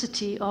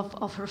 vivacity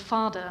of her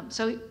father.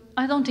 So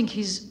I don't think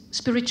he's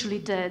spiritually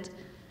dead,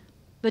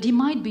 but he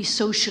might be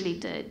socially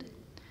dead.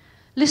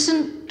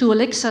 Listen to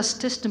Alexa's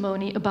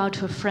testimony about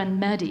her friend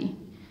Maddie.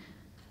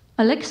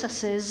 Alexa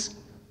says,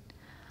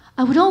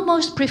 I would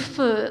almost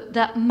prefer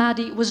that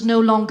Maddie was no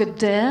longer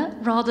there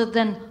rather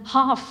than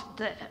half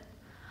there.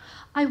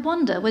 I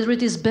wonder whether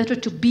it is better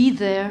to be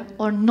there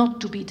or not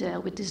to be there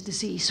with this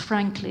disease,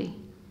 frankly.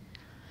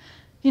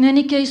 In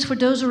any case, for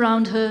those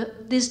around her,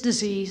 this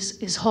disease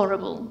is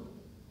horrible.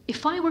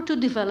 If I were to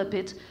develop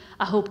it,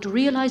 I hope to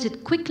realize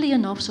it quickly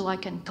enough so I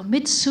can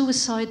commit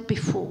suicide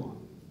before.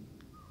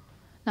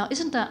 Now,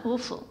 isn't that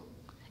awful?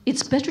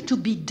 It's better to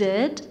be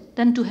dead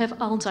than to have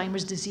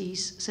Alzheimer's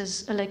disease,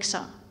 says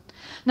Alexa.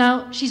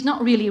 Now, she's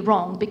not really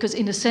wrong, because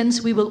in a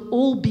sense, we will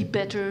all be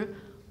better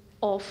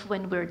off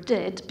when we're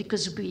dead,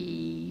 because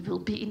we will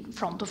be in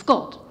front of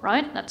God,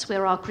 right? That's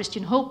where our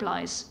Christian hope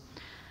lies.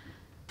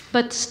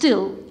 But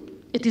still,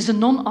 it is a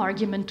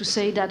non-argument to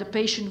say that a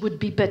patient would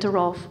be better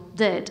off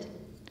dead.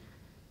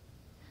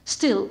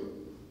 Still,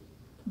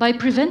 by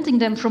preventing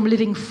them from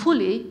living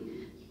fully,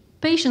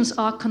 patients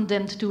are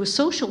condemned to a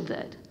social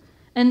death.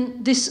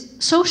 And this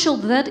social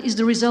death is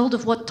the result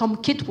of what Tom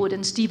Kitwood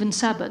and Stephen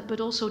Sabat, but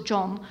also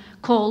John,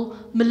 call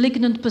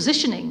malignant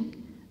positioning.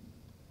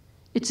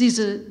 It is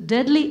a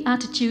deadly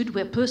attitude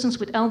where persons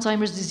with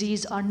Alzheimer's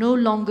disease are no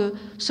longer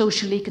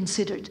socially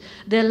considered,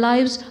 their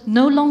lives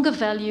no longer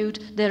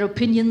valued, their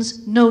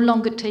opinions no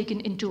longer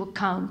taken into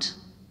account.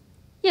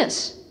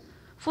 Yes,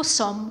 for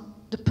some,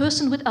 the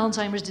person with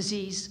Alzheimer's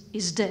disease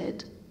is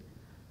dead.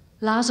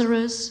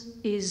 Lazarus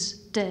is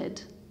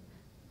dead.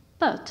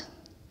 But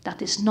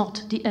that is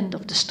not the end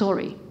of the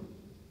story.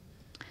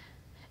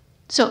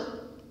 So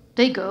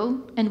they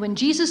go, and when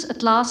Jesus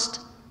at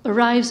last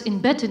arrives in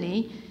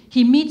Bethany,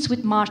 he meets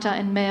with Martha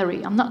and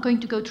Mary. I'm not going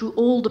to go through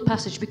all the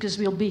passage because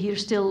we'll be here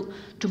still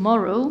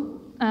tomorrow.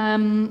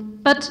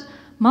 But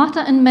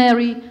Martha and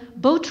Mary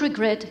both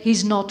regret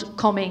he's not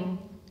coming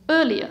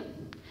earlier.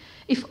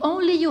 If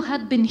only you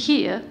had been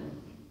here,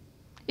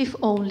 if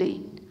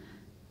only.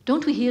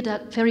 Don't we hear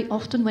that very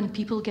often when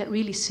people get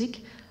really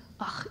sick?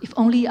 If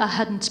only I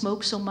hadn't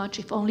smoked so much,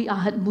 if only I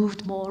had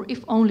moved more,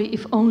 if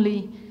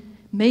only,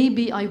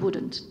 maybe I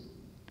wouldn't.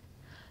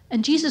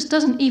 And Jesus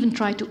doesn't even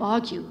try to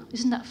argue.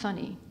 Isn't that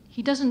funny?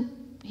 He doesn't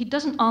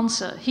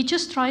answer. He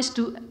just tries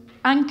to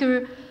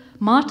anchor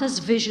Martha's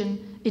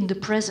vision in the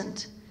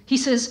present. He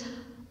says,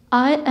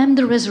 I am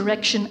the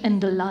resurrection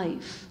and the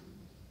life.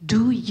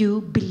 Do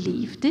you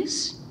believe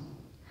this?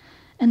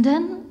 And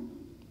then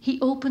he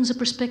opens a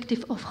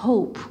perspective of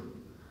hope.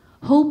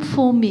 Hope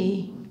for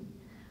me.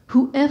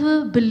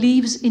 Whoever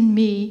believes in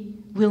me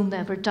will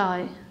never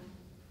die.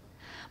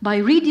 By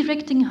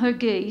redirecting her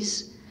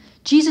gaze,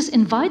 Jesus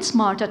invites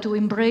Martha to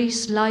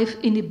embrace life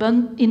in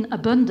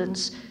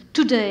abundance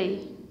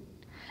today,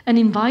 and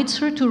invites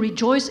her to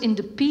rejoice in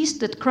the peace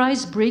that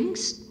Christ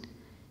brings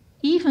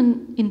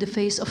even in the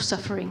face of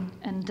suffering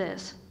and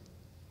death.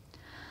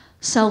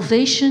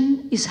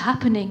 Salvation is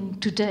happening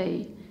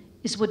today,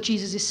 is what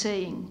Jesus is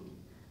saying.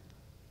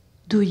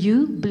 Do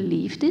you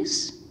believe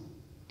this,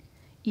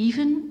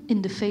 even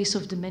in the face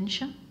of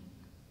dementia?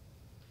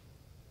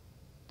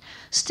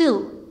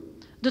 Still,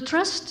 the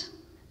trust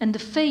and the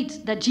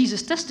faith that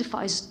Jesus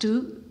testifies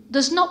to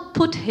does not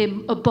put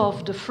him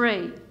above the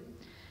fray.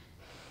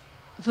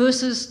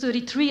 Verses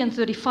 33 and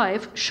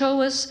 35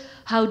 show us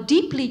how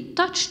deeply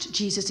touched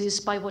Jesus is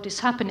by what is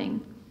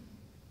happening.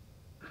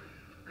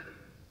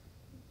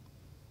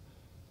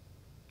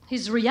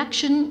 His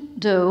reaction,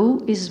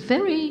 though, is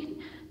very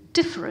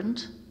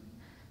different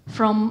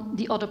from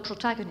the other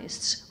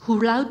protagonists, who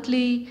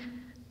loudly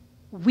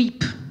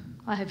weep.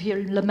 I have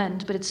here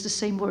lament, but it's the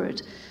same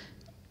word.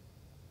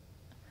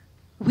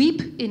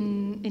 Weep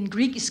in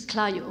Greek is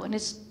klaio, and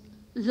it's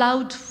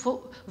loud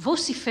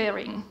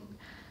vociferating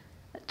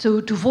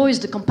to voice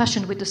the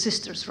compassion with the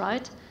sisters,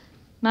 right?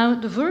 Now,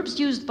 the verbs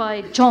used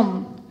by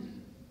John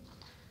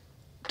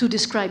to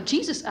describe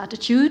Jesus'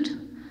 attitude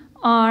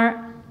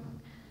are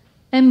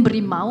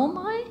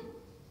embrimaomai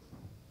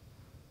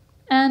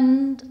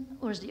and,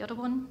 where's the other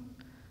one?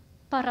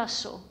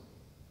 Parasso.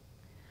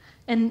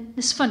 And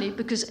it's funny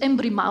because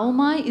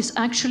embrimaomai is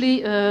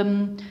actually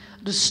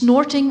the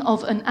snorting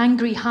of an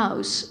angry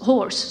horse,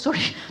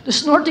 the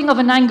snorting of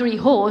an angry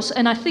horse,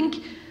 and I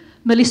think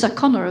Melissa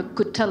Connor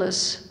could tell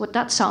us what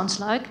that sounds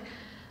like.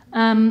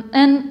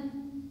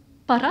 And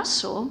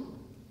parasso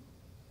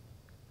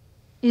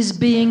is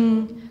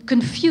being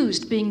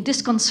confused, being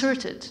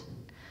disconcerted.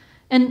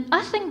 And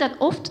I think that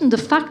often the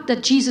fact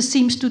that Jesus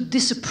seems to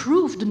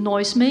disapprove the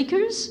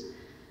noisemakers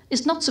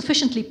is not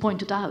sufficiently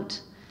pointed out.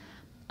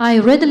 I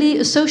readily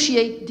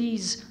associate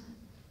these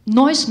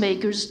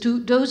noisemakers to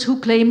those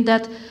who claim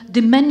that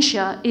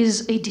dementia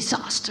is a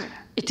disaster.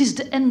 It is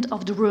the end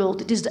of the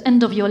world. It is the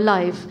end of your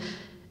life.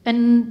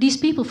 And these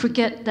people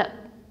forget that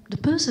the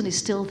person is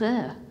still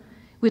there,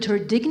 with her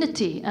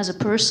dignity as a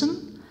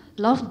person,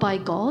 loved by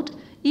God,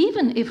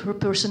 even if her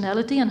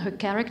personality and her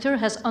character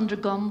has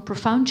undergone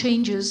profound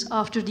changes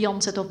after the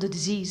onset of the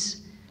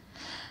disease.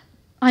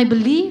 I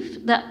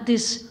believe that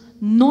this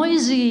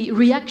noisy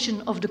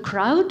reaction of the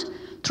crowd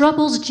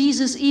troubles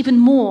Jesus even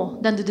more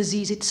than the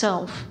disease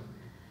itself.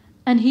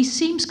 And he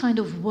seems kind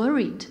of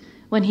worried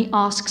when he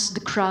asks the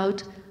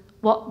crowd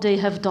what they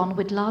have done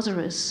with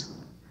Lazarus.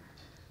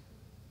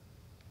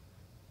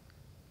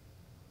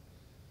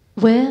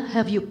 Where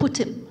have you put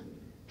him?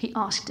 He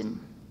asked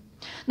him.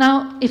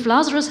 Now, if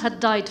Lazarus had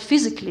died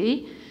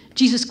physically,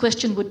 Jesus'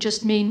 question would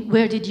just mean,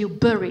 where did you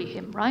bury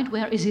him, right?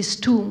 Where is his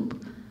tomb?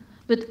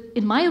 But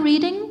in my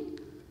reading,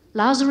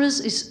 Lazarus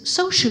is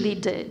socially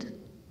dead.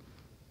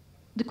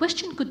 The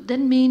question could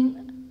then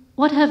mean,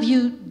 what have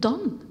you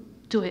done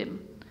to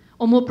him?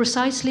 Or more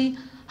precisely,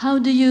 how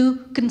do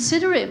you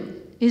consider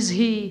him? Is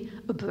he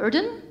a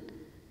burden?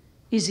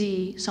 Is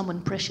he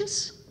someone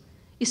precious?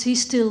 Is he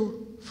still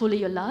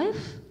fully alive?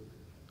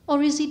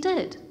 Or is he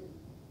dead?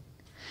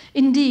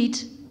 Indeed,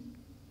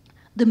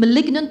 the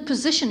malignant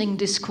positioning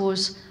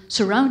discourse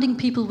surrounding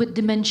people with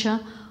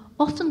dementia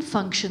often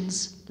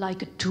functions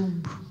like a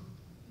tomb.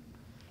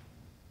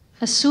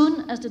 As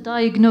soon as the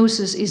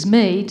diagnosis is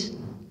made,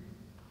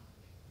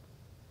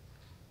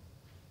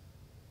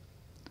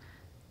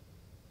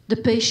 the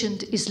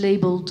patient is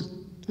labeled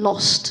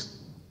lost.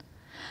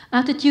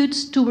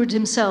 Attitudes towards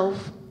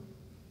himself,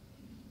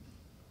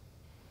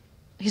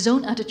 his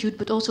own attitude,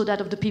 but also that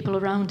of the people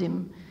around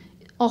him,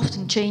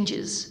 often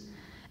changes.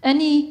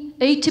 Any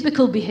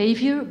atypical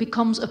behavior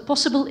becomes a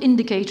possible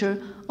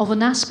indicator of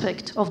an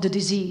aspect of the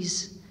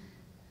disease.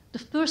 The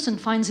person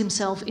finds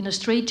himself in a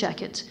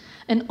straitjacket,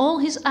 and all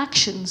his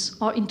actions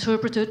are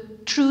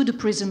interpreted through the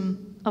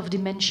prism of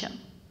dementia.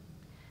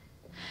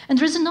 And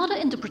there is another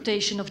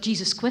interpretation of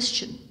Jesus'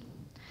 question.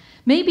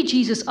 Maybe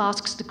Jesus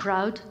asks the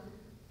crowd,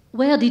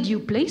 where did you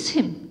place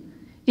him?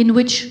 In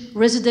which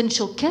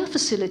residential care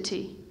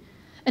facility?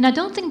 And I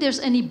don't think there's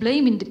any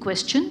blame in the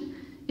question.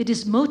 It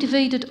is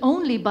motivated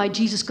only by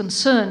Jesus'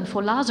 concern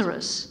for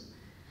Lazarus.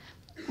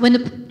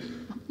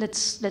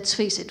 Let's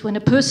face it, when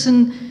a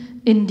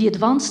person in the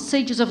advanced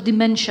stages of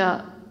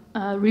dementia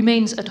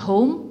remains at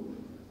home,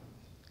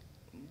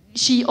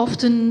 she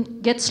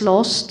often gets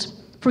lost,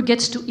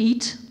 forgets to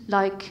eat,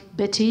 like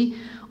Betty,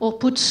 or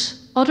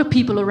puts other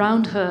people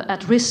around her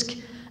at risk.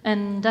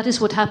 And that is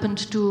what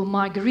happened to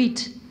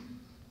Marguerite.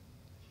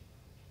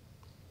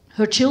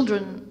 Her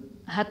children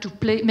had to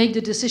make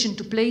the decision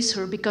to place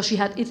her because she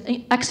had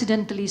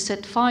accidentally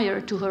set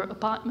fire to her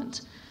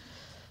apartment.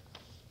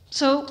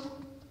 So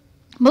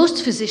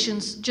most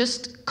physicians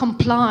just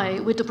comply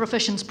with the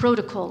profession's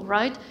protocol,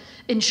 right?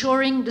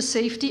 Ensuring the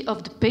safety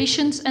of the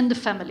patients and the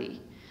family.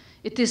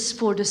 It is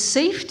for the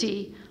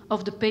safety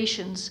of the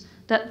patients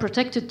that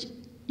protected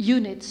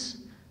units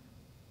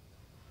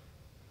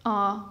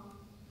are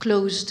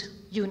closed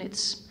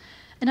units.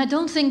 And I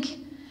don't think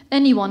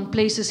anyone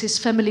places his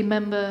family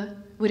member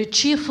with a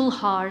cheerful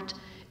heart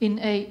in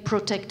a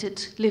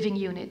protected living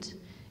unit.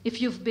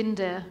 If you've been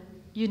there,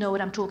 you know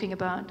what I'm talking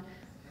about.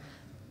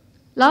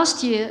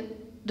 Last year,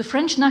 the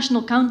French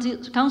National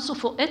Council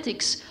for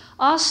Ethics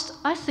asked,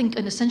 I think,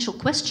 an essential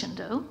question,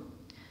 though.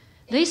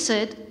 They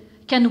said,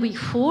 can we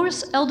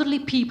force elderly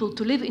people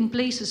to live in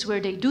places where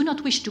they do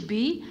not wish to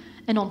be,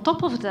 and on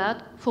top of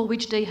that, for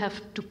which they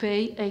have to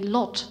pay a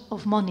lot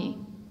of money?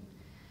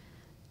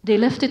 They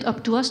left it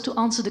up to us to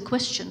answer the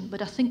question,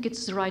 but I think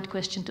it's the right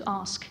question to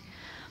ask.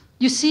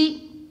 You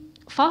see,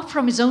 far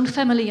from his own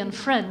family and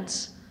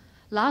friends,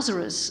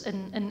 Lazarus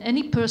and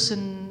any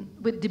person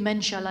with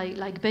dementia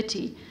like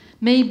Betty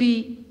may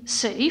be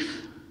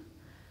safe,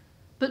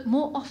 but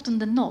more often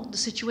than not, the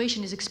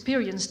situation is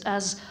experienced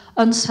as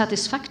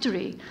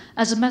unsatisfactory,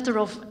 as a matter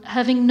of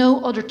having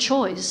no other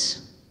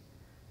choice.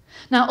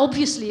 Now,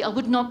 obviously, I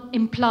would not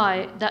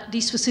imply that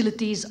these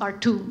facilities are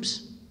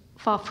tombs,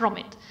 far from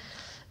it.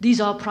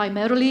 These are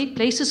primarily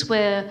places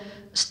where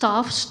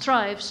staff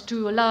strives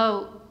to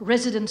allow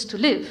residents to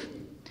live.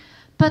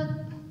 But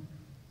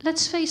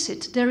let's face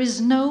it, there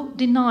is no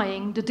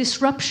denying the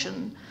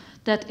disruption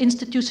that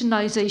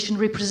institutionalization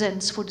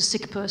represents for the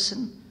sick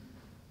person.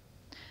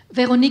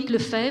 Véronique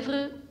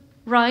Lefebvre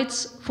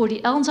writes, for the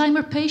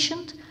Alzheimer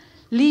patient,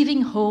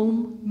 leaving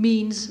home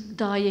means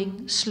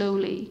dying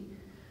slowly,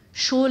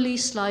 surely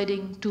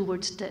sliding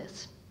towards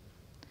death.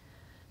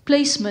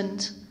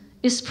 Placement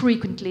is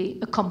frequently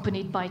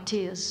accompanied by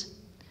tears.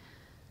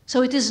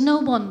 So it is no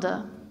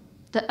wonder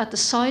that at the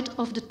sight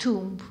of the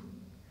tomb,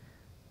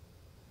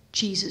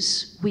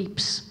 Jesus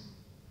weeps.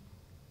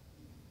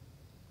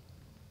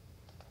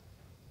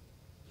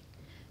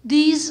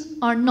 These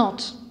are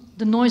not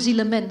the noisy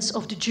laments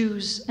of the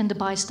Jews and the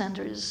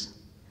bystanders.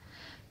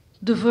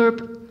 The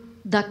verb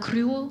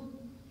dacruo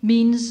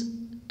means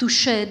to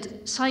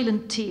shed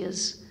silent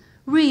tears,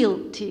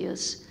 real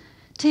tears,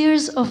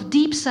 tears of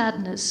deep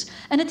sadness.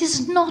 And it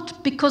is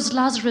not because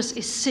Lazarus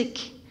is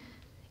sick.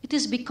 It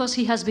is because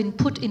he has been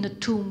put in a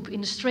tomb,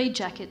 in a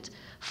straitjacket,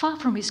 far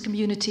from his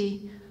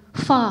community,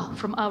 far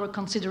from our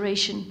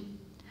consideration.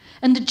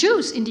 And the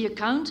Jews in the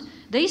account,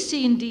 they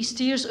see in these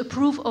tears a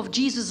proof of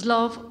Jesus'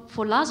 love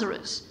for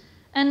Lazarus.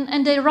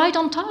 And they're right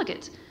on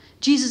target.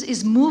 Jesus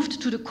is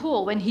moved to the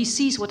core when he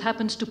sees what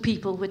happens to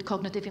people with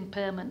cognitive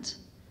impairment.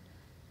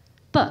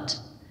 But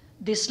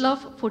this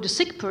love for the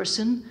sick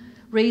person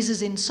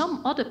raises in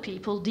some other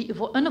people the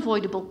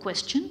unavoidable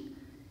question,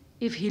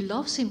 if he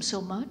loves him so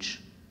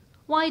much,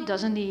 why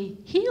doesn't he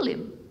heal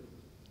him?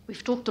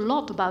 We've talked a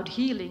lot about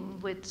healing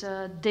with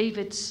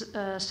David,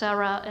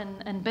 Sarah,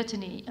 and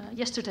Bethany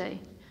yesterday.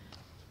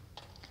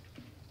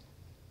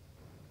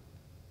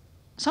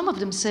 Some of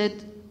them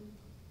said,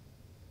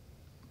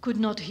 could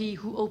not he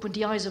who opened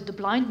the eyes of the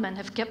blind man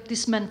have kept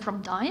this man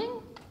from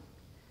dying?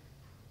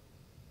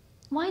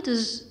 Why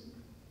does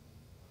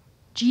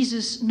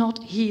Jesus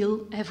not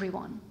heal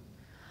everyone?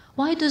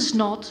 Why does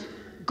not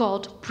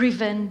God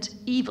prevent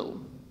evil?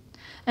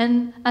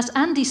 And as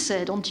Andy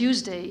said on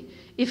Tuesday,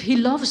 if he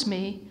loves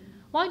me,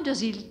 why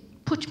does he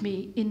put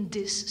me in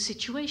this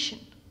situation?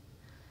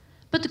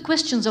 But the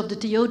questions of the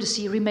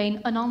theodicy remain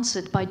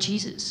unanswered by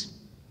Jesus.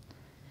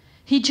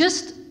 He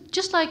just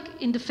like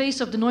in the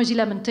face of the noisy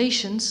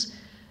lamentations,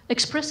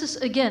 expresses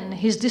again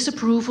his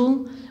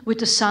disapproval with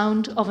the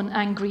sound of an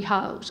angry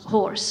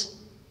horse.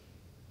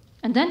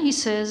 And then he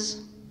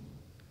says,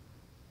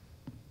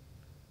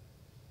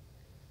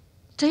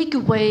 take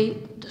away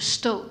the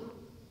stone.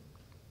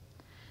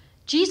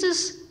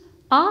 Jesus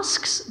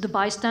asks the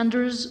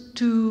bystanders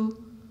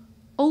to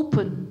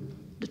open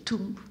the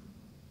tomb.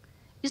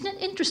 Isn't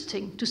it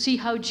interesting to see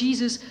how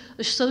Jesus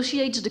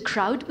associates the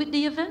crowd with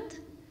the event?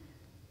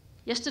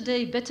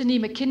 Yesterday, Bethany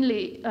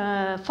McKinley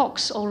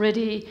Fox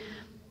already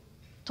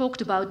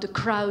talked about the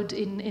crowd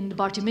in the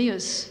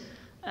Bartimaeus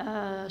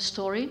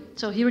story.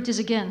 So here it is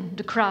again,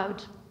 the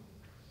crowd.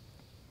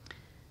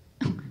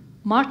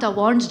 Martha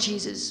warns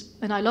Jesus,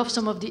 and I love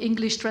some of the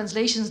English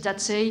translations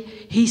that say,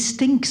 he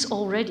stinks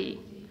already.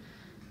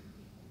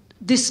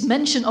 This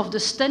mention of the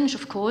stench,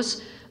 of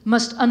course,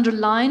 must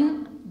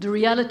underline the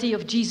reality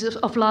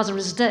of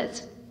Lazarus'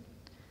 death.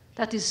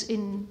 That is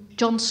in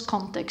John's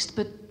context,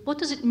 but what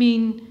does it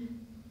mean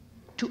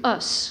to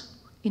us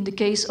in the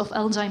case of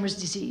Alzheimer's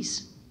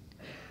disease?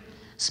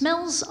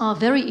 Smells are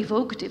very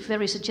evocative,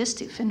 very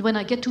suggestive, and when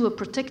I get to a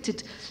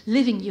protected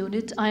living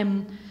unit,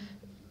 I'm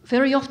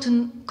very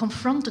often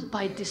confronted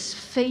by this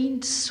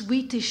faint,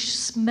 sweetish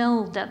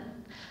smell that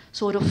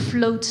sort of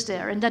floats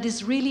there, and that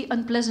is really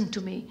unpleasant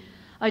to me.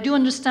 I do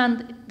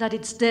understand that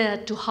it's there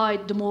to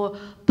hide the more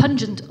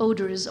pungent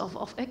odors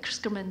of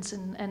excrements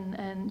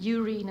and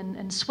urine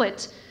and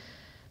sweat,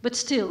 but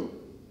still,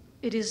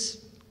 it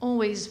is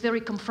always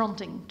very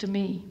confronting to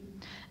me.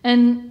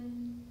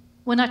 And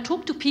when I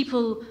talk to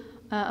people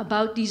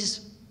about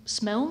these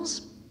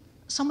smells,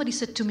 somebody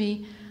said to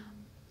me,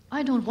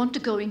 I don't want to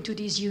go into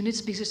these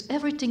units because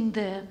everything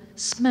there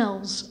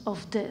smells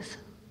of death.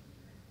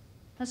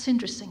 That's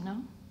interesting,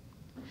 no?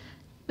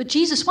 But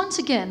Jesus, once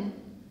again,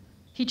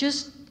 he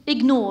just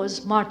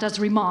ignores Martha's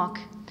remark,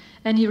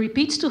 and he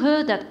repeats to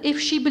her that if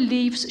she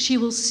believes, she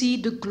will see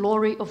the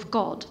glory of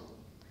God.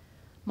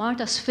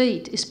 Martha's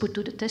faith is put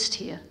to the test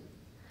here.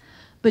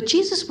 But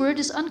Jesus' word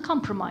is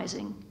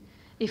uncompromising.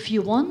 If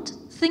you want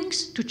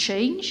things to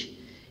change,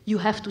 you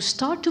have to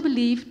start to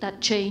believe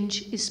that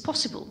change is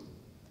possible.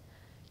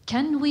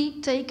 Can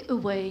we take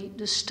away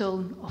the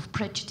stone of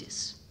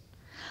prejudice?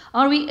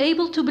 Are we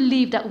able to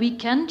believe that we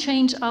can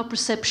change our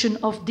perception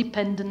of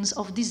dependence,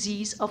 of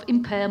disease, of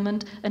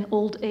impairment and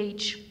old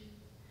age?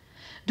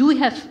 Do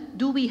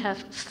we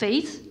have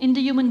faith in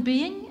the human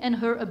being and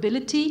her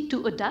ability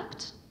to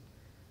adapt?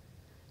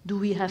 Do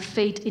we have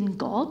faith in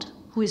God,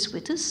 who is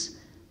with us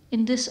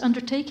in this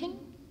undertaking?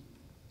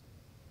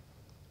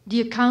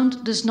 The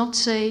account does not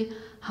say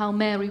how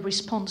Mary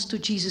responds to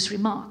Jesus'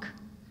 remark.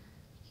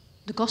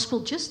 The Gospel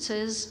just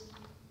says,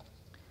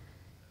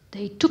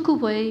 they took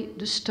away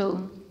the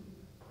stone.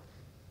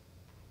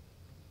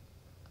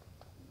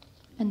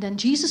 And then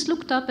Jesus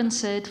looked up and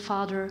said,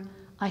 Father,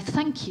 I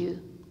thank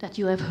you that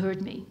you have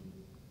heard me.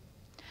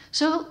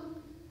 So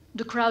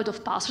the crowd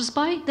of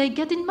passers-by, they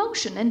get in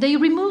motion and they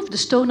remove the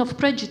stone of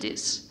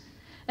prejudice.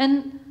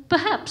 And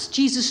perhaps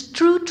Jesus'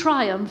 true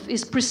triumph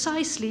is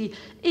precisely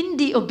in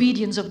the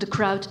obedience of the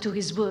crowd to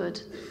his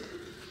word.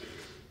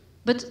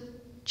 But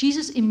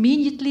Jesus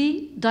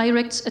immediately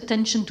directs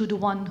attention to the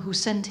one who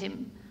sent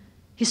him,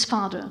 his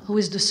Father, who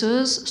is the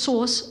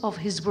source of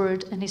his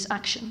word and his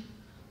action.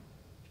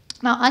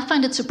 Now, I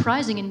find it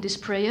surprising in this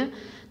prayer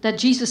that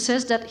Jesus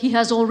says that he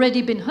has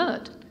already been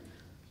heard,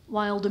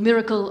 while the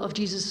miracle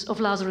of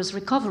Lazarus'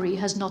 recovery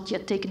has not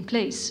yet taken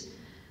place.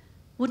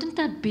 Wouldn't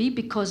that be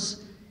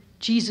because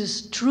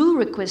Jesus' true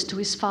request to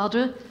his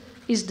Father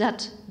is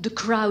that the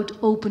crowd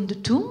open the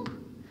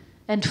tomb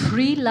and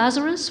free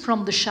Lazarus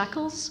from the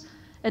shackles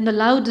and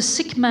allow the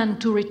sick man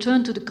to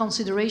return to the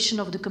consideration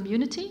of the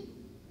community?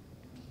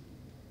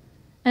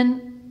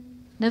 And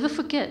never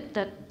forget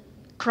that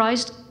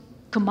Christ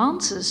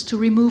commands us to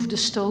remove the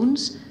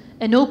stones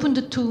and open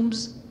the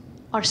tombs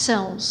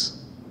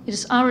ourselves. It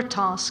is our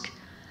task,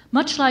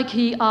 much like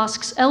he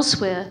asks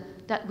elsewhere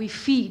that we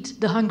feed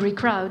the hungry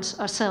crowds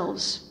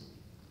ourselves.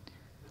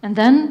 And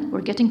then,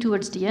 we're getting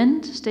towards the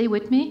end, stay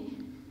with me.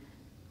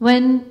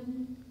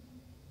 When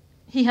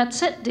he had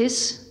said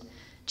this,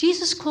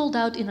 Jesus called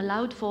out in a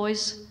loud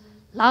voice,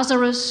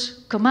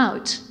 Lazarus, come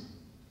out.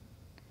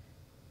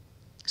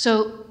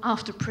 So,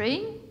 after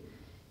praying,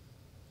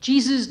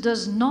 Jesus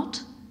does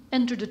not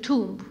enter the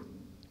tomb,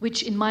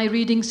 which in my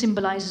reading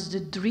symbolizes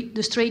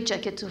the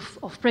straitjacket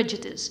of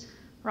prejudice,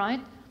 right?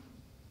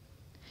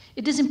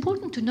 It is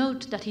important to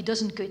note that he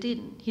doesn't get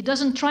in. He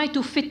doesn't try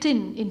to fit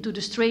into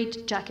the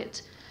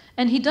straitjacket,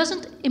 and he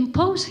doesn't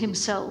impose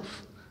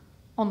himself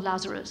on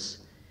Lazarus.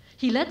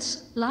 He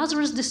lets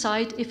Lazarus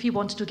decide if he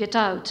wants to get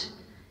out.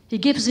 He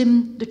gives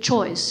him the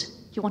choice.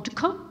 You want to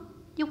come?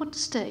 You want to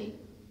stay?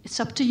 It's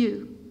up to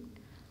you.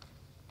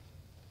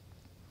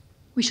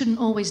 We shouldn't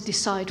always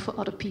decide for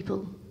other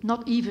people,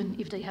 not even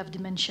if they have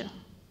dementia.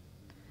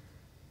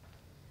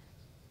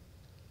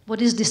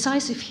 What is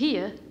decisive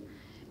here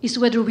is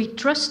whether we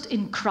trust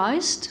in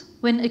Christ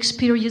when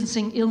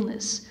experiencing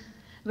illness,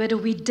 whether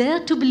we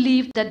dare to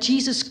believe that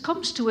Jesus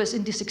comes to us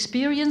in this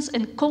experience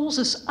and calls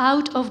us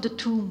out of the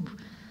tomb.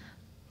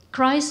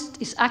 Christ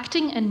is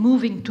acting and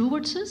moving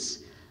towards us,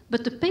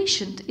 but the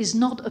patient is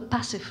not a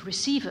passive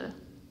receiver.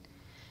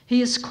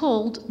 He is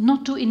called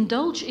not to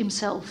indulge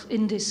himself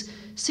in this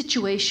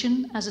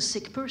situation as a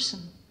sick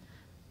person.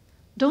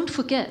 Don't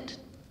forget,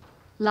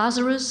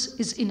 Lazarus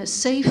is in a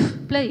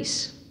safe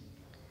place.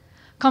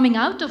 Coming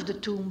out of the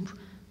tomb,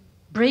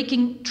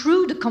 breaking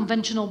through the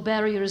conventional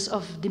barriers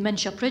of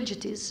dementia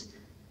prejudice,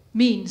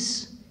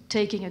 means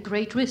taking a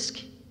great risk.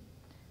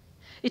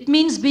 It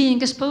means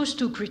being exposed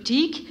to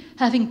critique,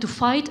 having to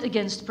fight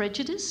against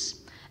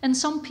prejudice, and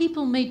some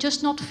people may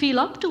just not feel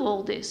up to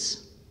all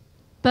this.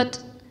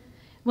 But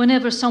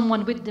whenever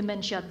someone with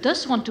dementia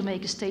does want to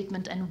make a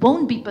statement and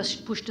won't be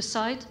pushed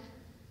aside,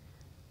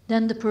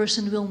 then the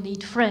person will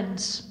need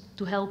friends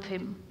to help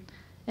him.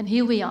 And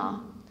here we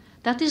are.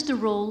 That is the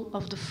role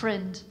of the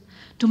friend,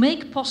 to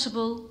make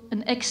possible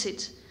an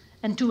exit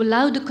and to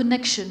allow the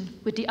connection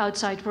with the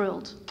outside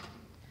world.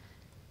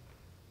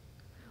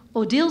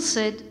 Odile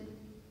said,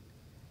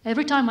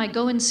 every time I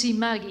go and see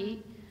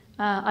Maggie,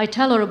 I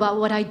tell her about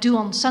what I do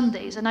on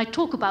Sundays, and I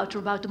talk about her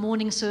about the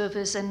morning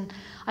service, and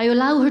I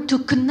allow her to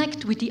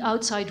connect with the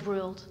outside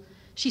world.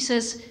 She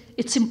says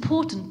it's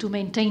important to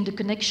maintain the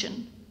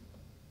connection.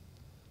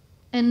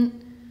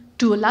 And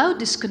to allow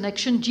this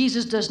connection,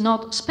 Jesus does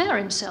not spare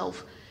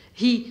himself.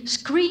 He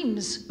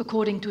screams,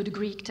 according to the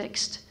Greek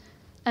text.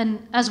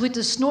 And as with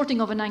the snorting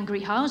of an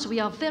angry house, we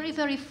are very,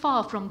 very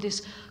far from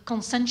this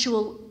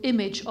consensual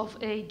image of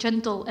a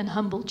gentle and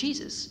humble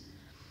Jesus.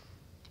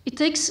 It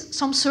takes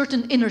some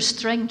certain inner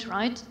strength,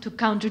 right, to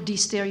counter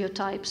these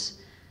stereotypes.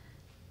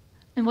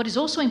 And what is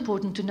also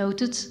important to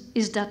note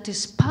is that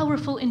this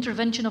powerful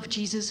intervention of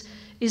Jesus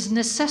is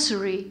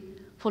necessary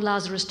for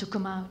Lazarus to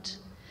come out.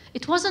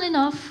 It wasn't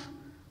enough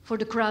for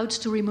the crowds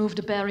to remove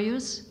the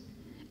barriers.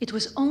 It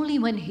was only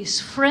when his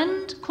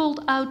friend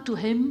called out to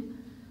him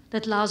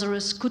that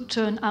Lazarus could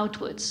turn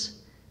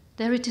outwards.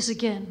 There it is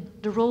again,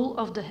 the role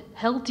of the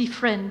healthy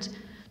friend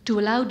to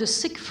allow the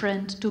sick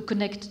friend to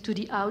connect to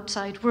the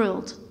outside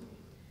world.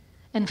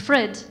 And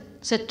Fred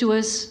said to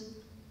us,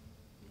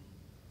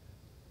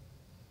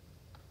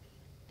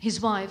 his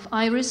wife,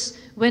 Iris,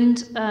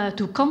 went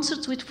to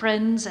concerts with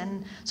friends,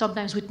 and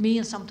sometimes with me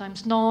and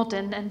sometimes not,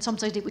 and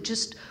sometimes they would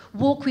just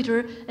walk with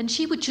her, and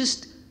she would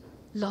just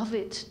love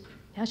it.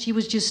 Yeah, she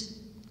was just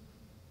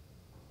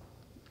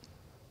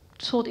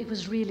thought it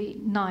was really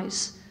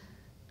nice.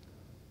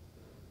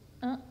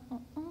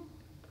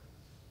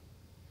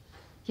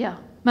 Yeah,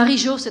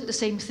 Marie-Jo said the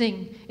same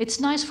thing. It's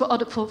nice for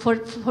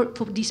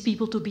these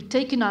people to be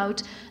taken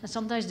out, and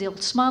sometimes they'll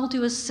smile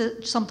to us,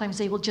 sometimes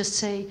they will just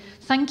say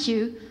thank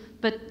you,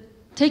 but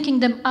taking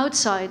them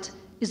outside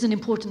is an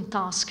important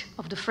task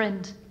of the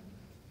friend.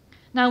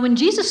 Now, when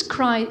Jesus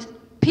Christ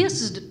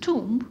pierces the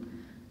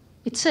tomb,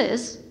 it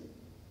says,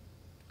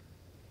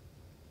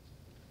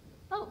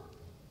 oh,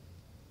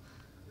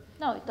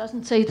 no, it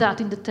doesn't say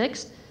that in the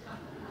text.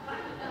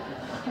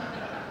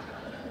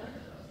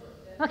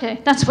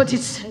 Okay, that's what it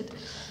said.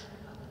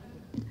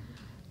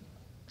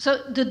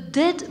 So the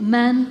dead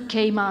man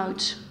came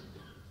out.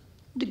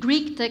 The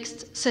Greek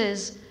text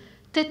says,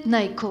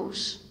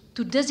 tetnaikos,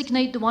 to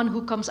designate the one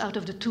who comes out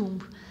of the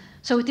tomb.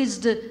 So it is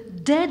the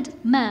dead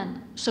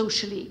man,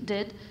 socially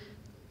dead,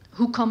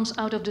 who comes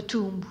out of the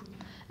tomb.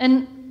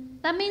 And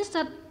that means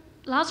that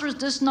Lazarus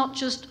does not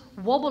just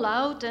wobble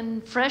out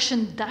and fresh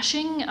and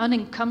dashing,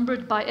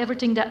 unencumbered by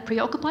everything that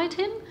preoccupied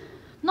him.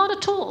 Not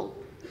at all.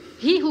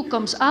 He who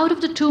comes out of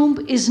the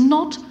tomb is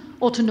not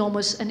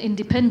autonomous and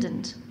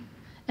independent.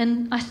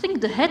 And I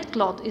think the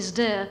headcloth is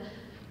there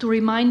to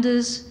remind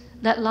us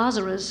that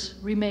Lazarus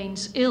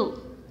remains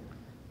ill,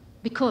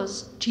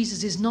 because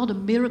Jesus is not a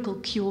miracle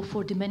cure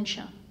for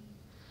dementia.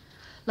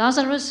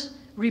 Lazarus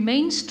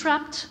remains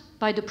trapped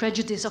by the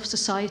prejudice of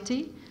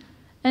society,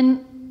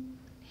 and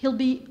he'll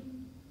be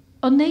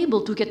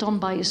unable to get on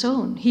by his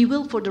own. He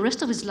will, for the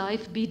rest of his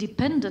life, be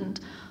dependent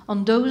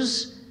on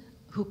those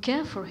who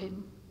care for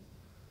him.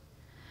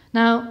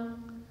 Now,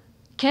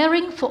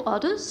 caring for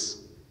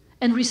others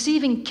and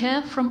receiving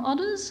care from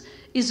others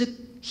is a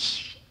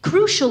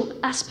crucial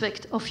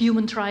aspect of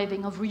human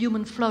thriving, of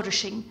human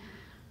flourishing.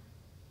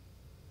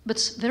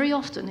 But very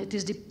often it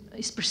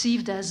is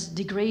perceived as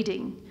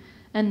degrading.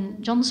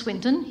 And John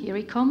Swinton, here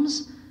he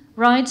comes,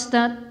 writes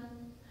that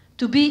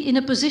to be in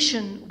a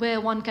position where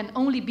one can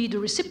only be the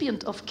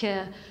recipient of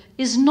care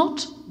is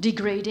not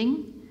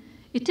degrading,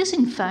 it is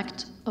in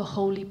fact a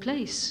holy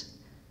place.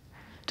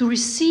 To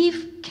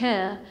receive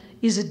care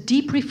is a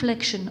deep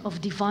reflection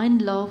of divine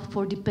love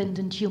for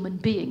dependent human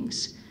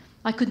beings.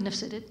 I couldn't have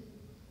said it.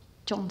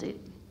 John did.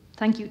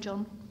 Thank you,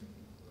 John.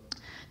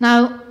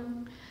 Now,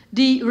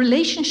 the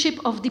relationship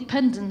of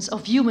dependence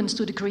of humans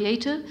to the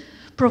Creator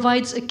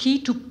provides a key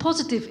to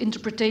positive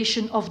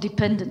interpretation of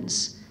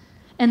dependence.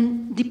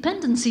 And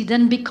dependency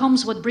then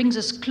becomes what brings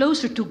us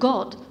closer to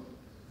God.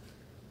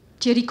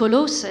 Thierry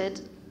Collot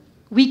said,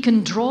 we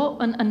can draw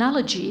an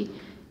analogy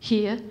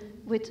here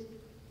with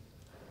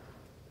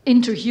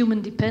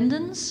interhuman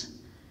dependence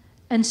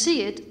and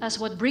see it as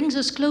what brings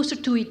us closer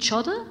to each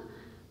other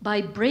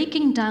by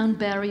breaking down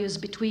barriers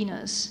between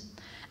us.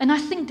 And I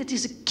think that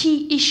is a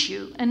key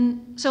issue.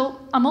 And so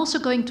I'm also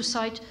going to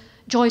cite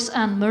Joyce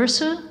Ann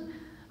Mercer,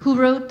 who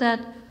wrote that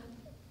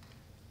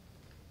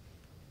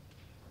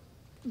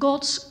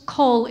God's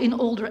call in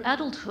older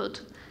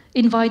adulthood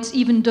invites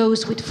even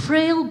those with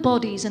frail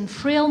bodies and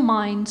frail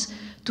minds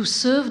to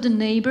serve the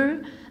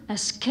neighbor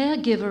as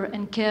caregiver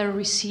and care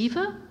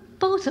receiver.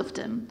 Both of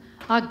them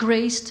are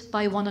graced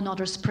by one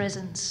another's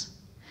presence.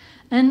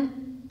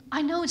 And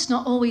I know it's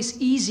not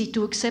always easy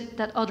to accept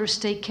that others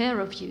take care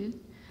of you.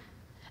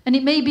 And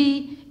it may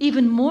be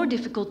even more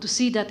difficult to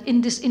see that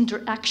in this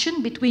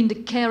interaction between the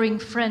caring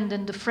friend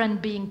and the friend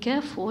being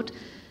cared for,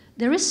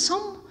 there is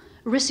some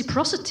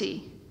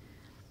reciprocity.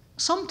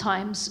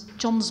 Sometimes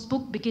John's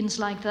book begins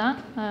like that,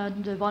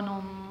 the one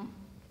on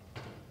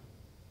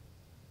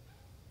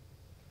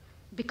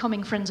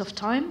becoming friends of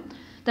time,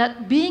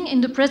 that being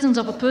in the presence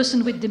of a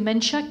person with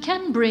dementia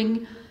can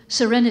bring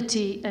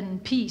serenity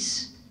and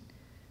peace.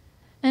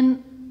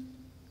 And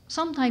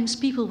sometimes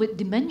people with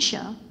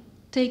dementia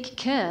take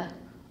care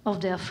of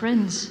their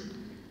friends.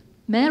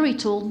 Mary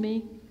told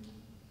me,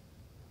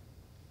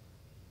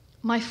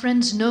 my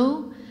friends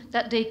know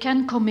that they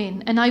can come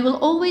in and I will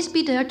always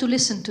be there to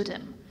listen to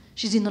them.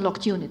 She's in a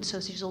locked unit,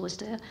 so she's always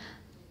there.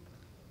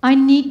 I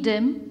need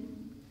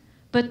them,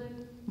 but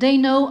they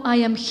know I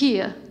am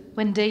here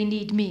when they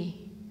need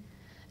me.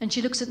 And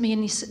she looks at me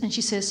and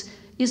she says,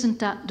 isn't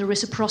that the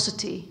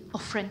reciprocity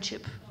of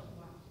friendship?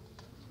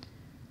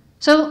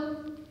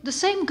 So the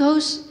same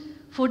goes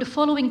for the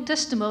following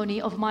testimony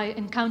of my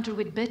encounter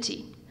with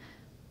Betty.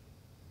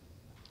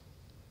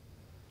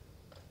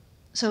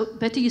 So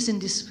Betty is in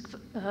this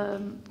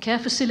care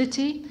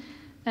facility,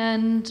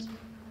 and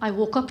I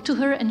walk up to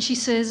her and she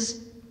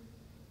says,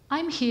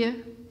 I'm here.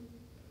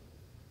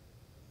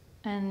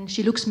 And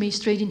she looks me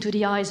straight into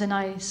the eyes and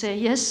I say,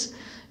 yes,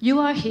 you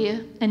are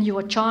here and you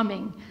are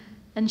charming.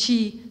 And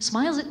she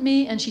smiles at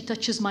me and she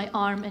touches my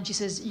arm and she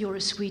says, you're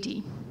a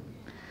sweetie.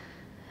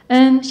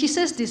 And she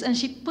says this, and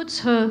she puts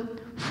her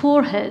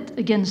forehead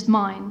against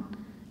mine.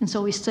 And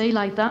so we stay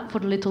like that for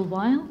a little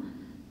while.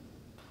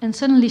 And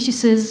suddenly she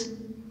says,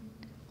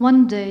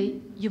 one day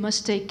you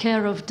must take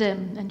care of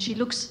them. And she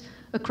looks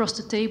across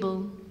the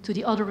table to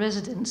the other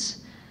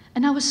residents.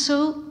 And I was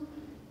so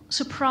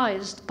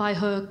surprised by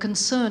her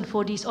concern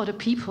for these other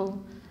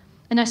people.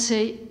 And I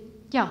say,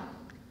 yeah,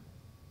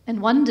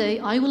 and one day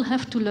I will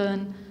have to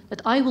learn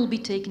that I will be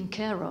taken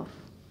care of.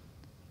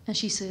 And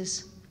she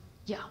says,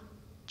 yeah,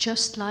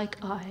 just like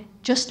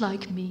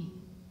me.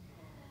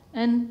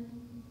 And,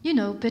 you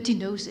know, Betty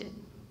knows it.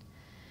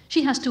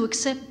 She has to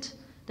accept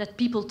that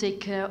people take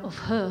care of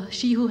her,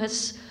 she who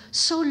has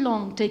so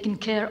long taken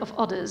care of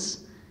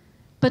others.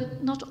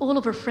 But not all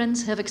of her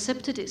friends have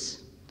accepted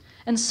this,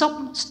 and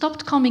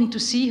stopped coming to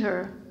see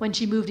her when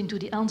she moved into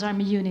the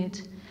Alzheimer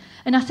unit.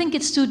 And I think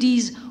it's to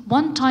these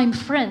one-time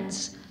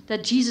friends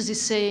that Jesus is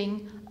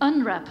saying,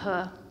 unwrap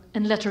her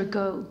and let her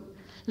go.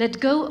 Let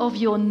go of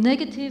your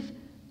negative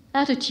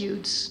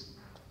attitudes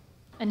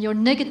and your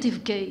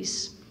negative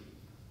gaze.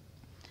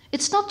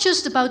 It's not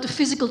just about the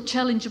physical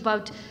challenge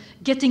about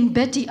getting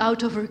Betty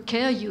out of her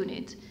care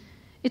unit.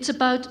 It's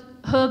about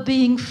her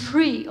being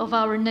free of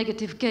our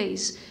negative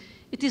gaze.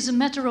 It is a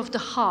matter of the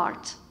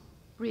heart,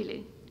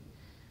 really.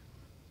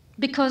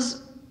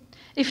 Because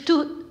if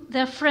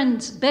their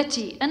friends,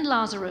 Betty and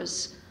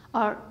Lazarus,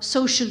 are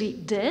socially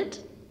dead,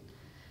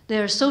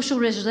 their social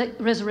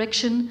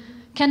resurrection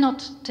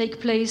cannot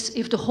take place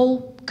if the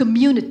whole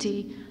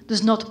community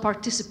does not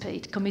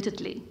participate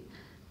committedly.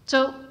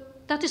 So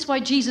that is why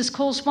Jesus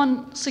calls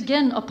once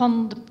again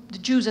upon the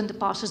Jews and the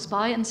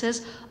passers-by and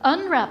says,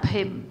 unwrap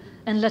him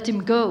and let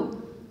him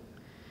go.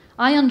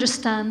 I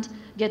understand,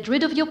 get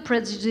rid of your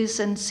prejudice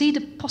and see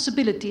the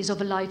possibilities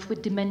of a life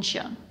with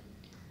dementia.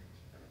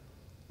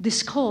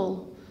 This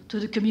call to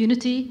the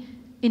community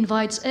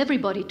invites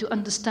everybody to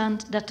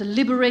understand that the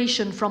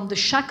liberation from the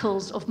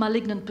shackles of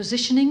malignant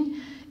positioning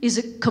is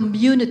a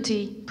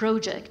community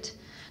project.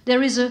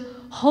 There is a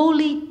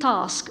holy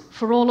task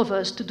for all of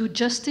us to do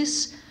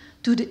justice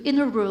to the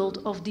inner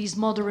world of these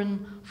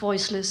modern,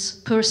 voiceless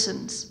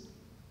persons,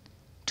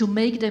 to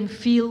make them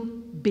feel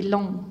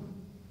belong.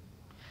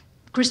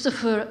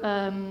 Christopher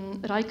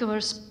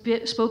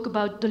Rijkewer spoke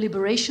about the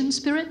liberation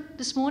spirit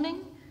this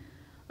morning.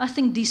 I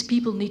think these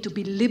people need to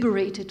be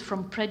liberated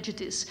from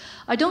prejudice.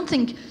 I don't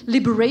think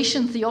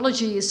liberation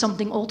theology is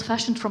something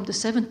old-fashioned from the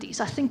 70s.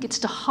 I think it's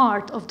the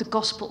heart of the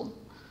gospel.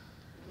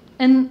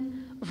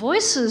 And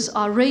voices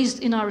are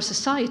raised in our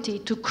society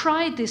to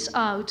cry this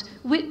out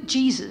with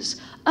Jesus.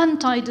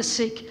 Untie the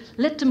sick,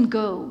 let them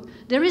go.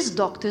 There is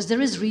doctors,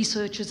 there is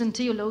researchers and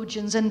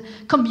theologians and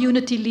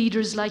community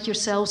leaders like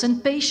yourselves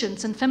and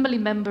patients and family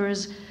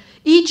members.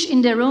 Each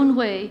in their own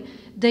way,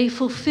 they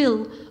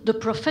fulfill the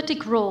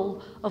prophetic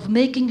role of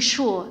making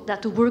sure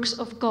that the works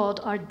of God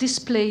are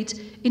displayed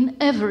in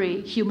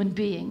every human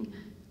being,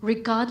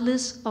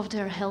 regardless of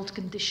their health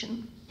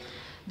condition.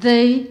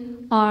 They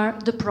are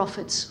the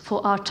prophets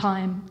for our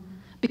time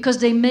because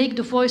they make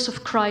the voice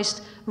of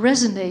Christ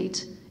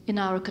resonate in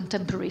our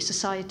contemporary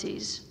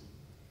societies.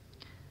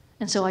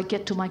 And so I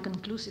get to my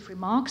conclusive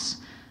remarks.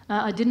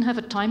 I didn't have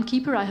a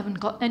timekeeper. I haven't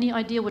got any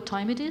idea what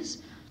time it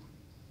is.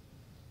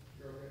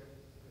 You're okay.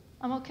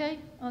 I'm okay?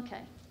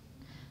 Okay.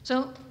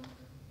 So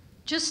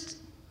just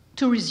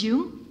to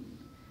resume,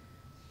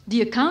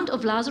 the account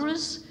of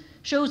Lazarus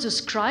shows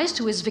us Christ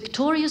who is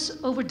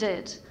victorious over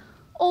death,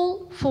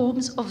 all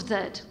forms of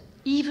death,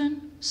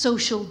 even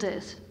social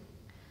death.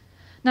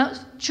 Now,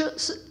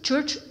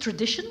 church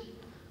tradition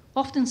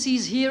often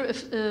sees here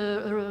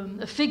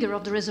a figure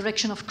of the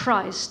resurrection of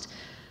Christ.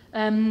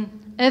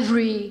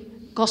 Every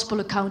gospel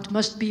account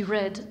must be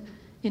read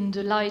in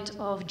the light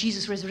of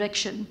Jesus'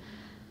 resurrection.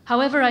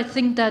 However, I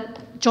think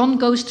that John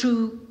goes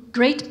through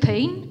great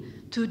pain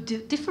to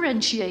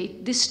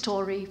differentiate this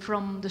story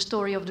from the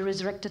story of the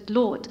resurrected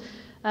Lord.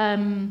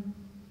 In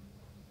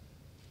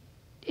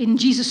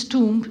Jesus'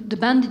 tomb, the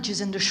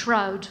bandages and the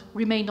shroud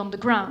remained on the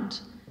ground.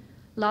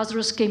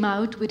 Lazarus came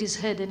out with his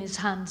head in his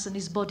hands and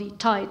his body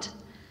tied.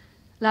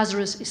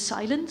 Lazarus is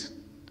silent.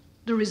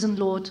 The risen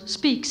Lord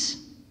speaks.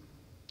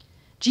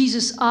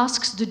 Jesus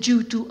asks the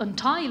Jew to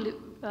untie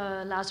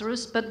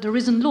Lazarus, but the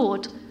risen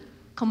Lord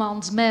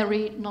commands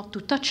Mary not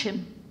to touch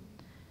him.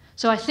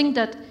 So I think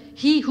that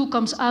he who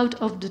comes out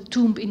of the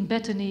tomb in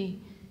Bethany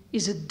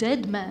is a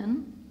dead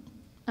man,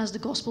 as the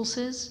gospel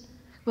says,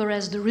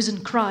 whereas the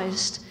risen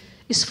Christ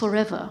is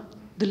forever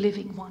the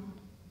living one.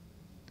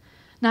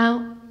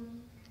 Now,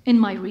 in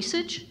my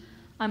research,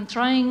 I'm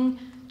trying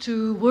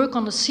to work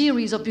on a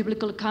series of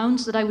biblical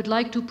accounts that I would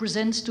like to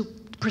present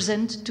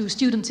to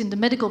students in the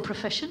medical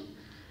profession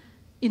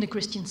in a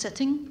Christian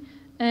setting,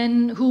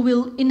 and who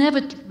will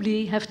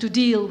inevitably have to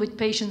deal with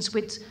patients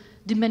with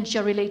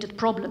dementia-related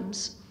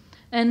problems.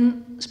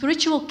 And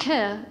spiritual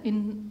care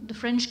in the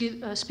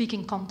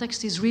French-speaking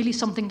context is really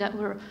something that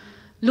we're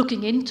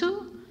looking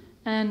into,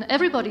 and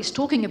everybody's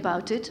talking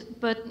about it,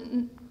 but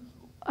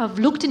I've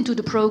looked into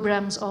the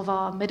programs of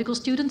our medical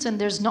students,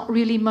 and there's not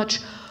really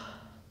much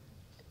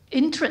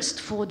interest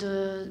for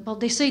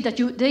they say that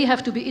they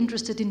have to be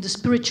interested in the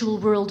spiritual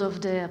world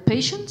of their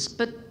patients,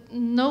 but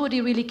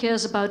nobody really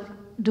cares about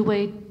the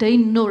way they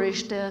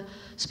nourish their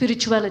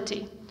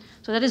spirituality.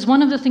 So that is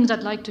one of the things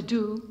I'd like to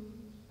do.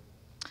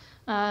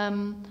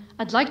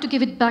 I'd like to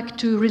give it back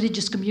to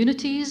religious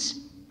communities,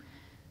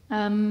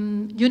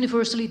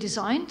 universally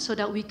designed, so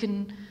that we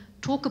can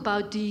talk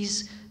about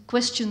these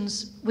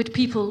questions with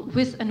people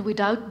with and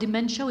without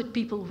dementia, with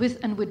people with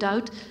and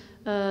without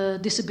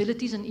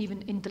disabilities and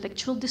even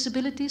intellectual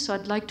disabilities. So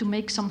I'd like to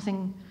make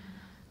something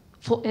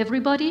for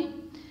everybody.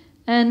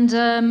 And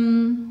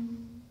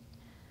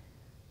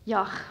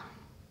yeah,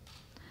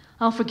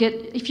 I'll forget.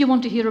 If you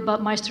want to hear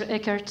about Meister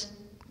Eckhart,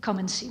 come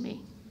and see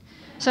me.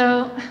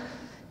 So,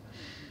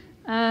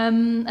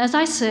 as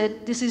I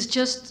said, this is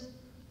just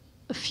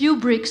a few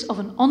bricks of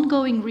an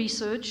ongoing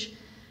research.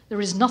 There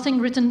is nothing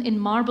written in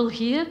marble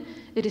here.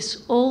 It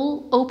is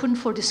all open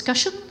for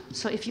discussion.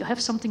 So if you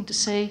have something to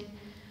say,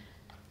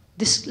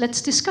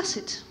 let's discuss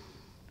it.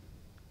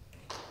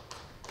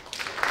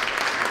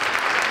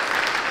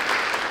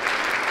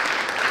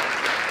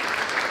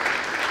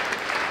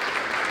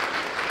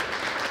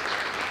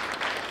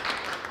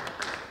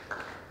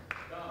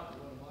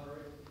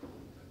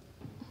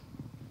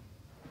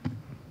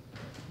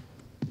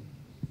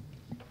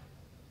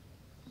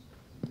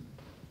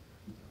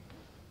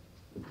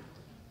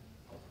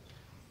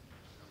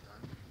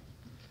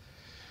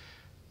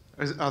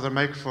 Are there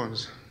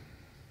microphones?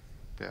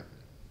 Yeah.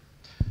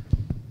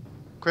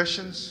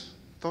 Questions,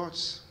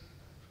 thoughts,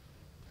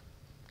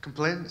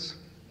 complaints?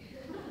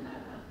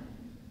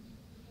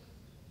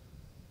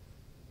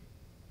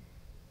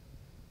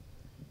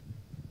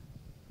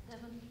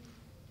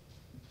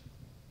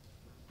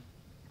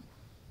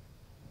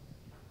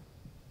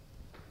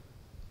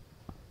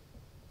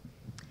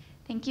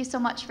 Thank you so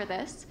much for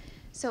this.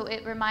 So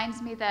it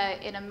reminds me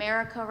that in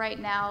America right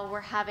now, we're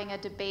having a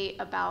debate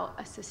about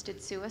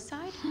assisted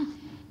suicide.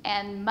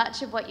 And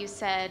much of what you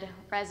said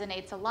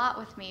resonates a lot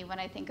with me when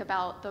I think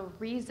about the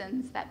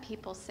reasons that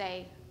people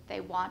say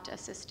they want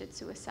assisted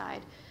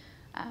suicide,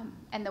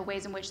 and the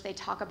ways in which they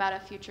talk about a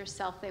future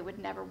self they would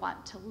never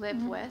want to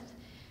live with.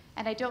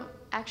 And I don't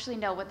actually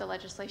know what the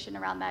legislation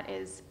around that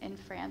is in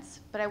France,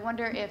 but I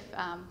wonder if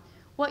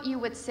what you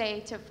would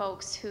say to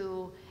folks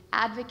who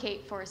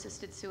advocate for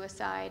assisted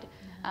suicide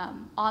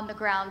on the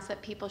grounds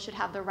that people should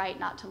have the right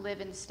not to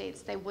live in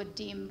states they would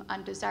deem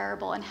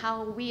undesirable, and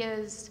how we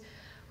as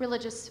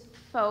religious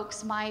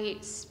folks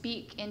might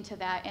speak into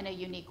that in a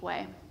unique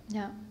way.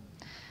 Yeah,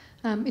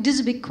 it is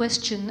a big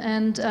question,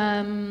 and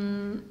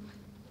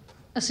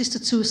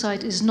assisted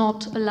suicide is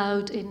not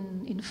allowed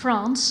in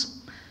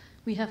France.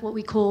 We have what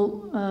we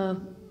call la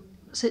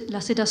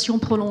sédation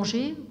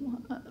prolongée.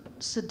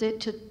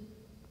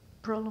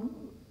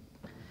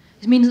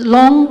 It means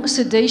long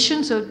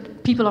sedation, so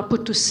people are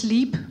put to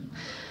sleep.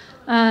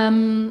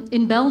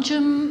 In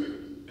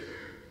Belgium,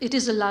 it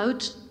is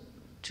allowed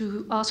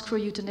to ask for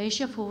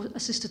euthanasia for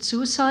assisted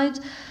suicide.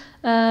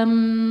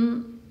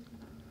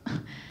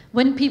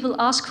 When people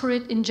ask for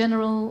it, in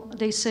general,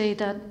 they say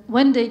that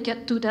when they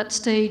get to that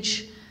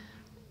stage,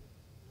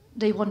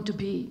 they want to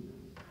be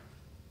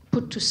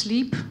put to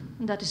sleep.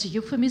 That is a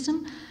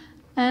euphemism.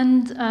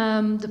 And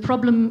the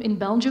problem in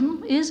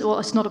Belgium is, or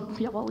it's not a,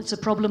 yeah, well, it's a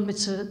problem,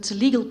 it's a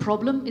legal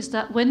problem, is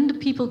that when the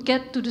people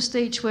get to the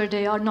stage where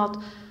they are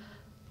not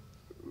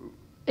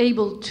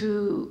able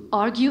to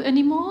argue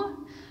anymore,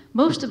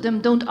 most of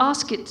them don't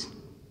ask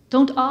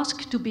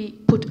to be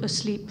put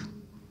asleep,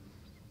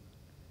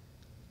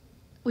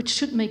 which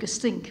should make us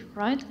think,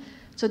 right?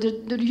 So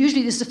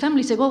usually the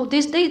family say, well,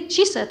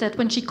 she said that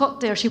when she got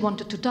there, she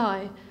wanted to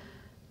die.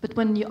 But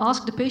when you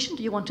ask the patient,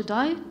 do you want to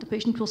die? The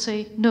patient will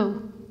say,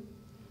 no.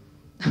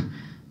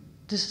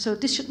 So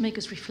this should make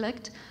us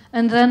reflect.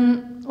 And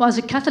then, well, as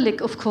a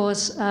Catholic, of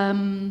course,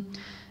 the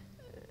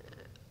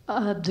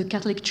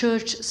Catholic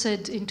Church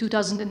said in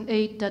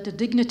 2008 that the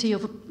dignity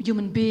of a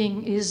human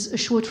being is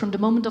assured from the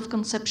moment of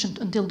conception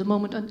until the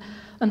moment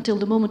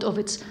of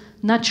its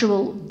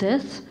natural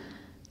death.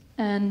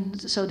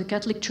 And so the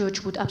Catholic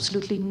Church would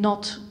absolutely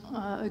not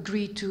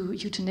agree to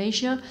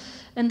euthanasia.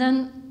 And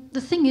then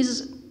the thing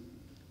is,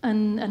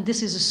 and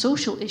this is a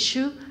social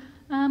issue,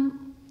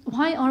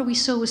 why are we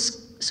so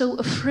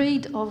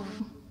afraid of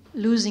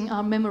losing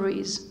our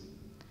memories?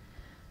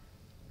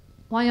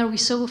 Why are we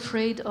so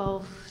afraid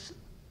of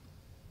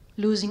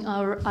losing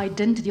our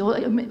identity,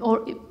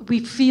 or we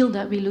feel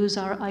that we lose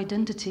our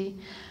identity?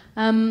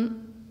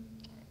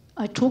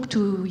 I talked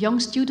to young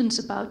students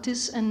about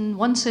this, and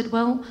one said,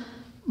 well,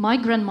 my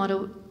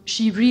grandmother,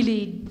 she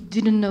really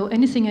didn't know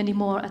anything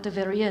anymore at the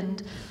very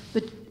end,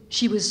 but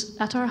she was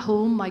at our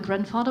home, my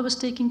grandfather was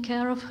taking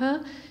care of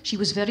her, she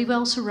was very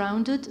well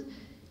surrounded,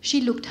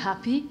 she looked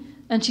happy,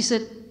 and she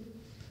said,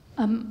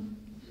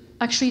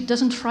 actually it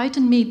doesn't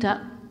frighten me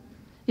that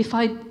if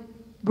I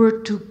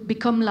were to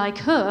become like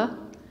her,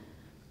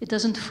 it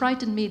doesn't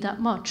frighten me that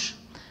much.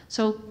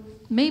 So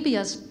maybe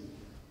as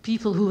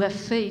people who have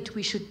faith,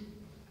 we should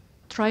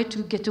try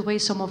to get away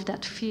some of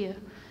that fear.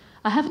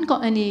 I haven't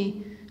got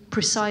any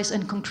precise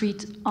and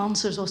concrete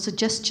answers or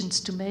suggestions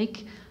to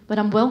make, but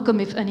I'm welcome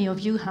if any of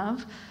you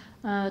have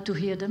to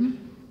hear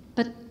them.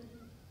 But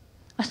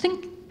I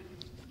think,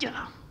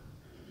 yeah.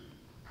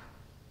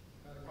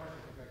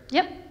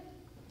 Yep.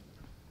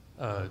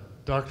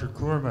 Dr.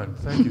 Cooreman,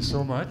 thank you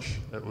so much.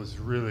 That was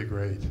really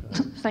great.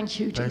 Thank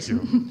you,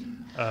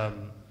 Jason. Thank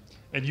you.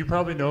 And you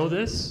probably know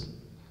this,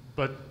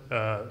 but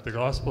the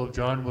Gospel of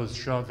John was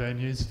Jean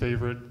Vanier's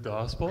favorite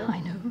gospel. I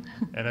know.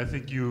 And I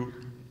think your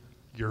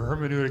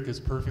hermeneutic is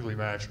perfectly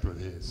matched with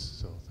his,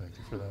 so thank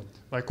you for that.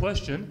 My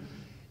question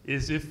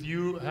is if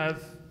you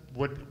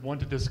want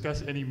to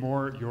discuss any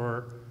more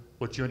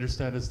what you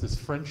understand as this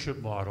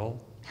friendship model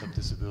of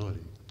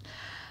disability.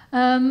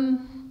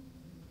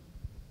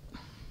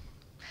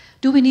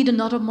 Do we need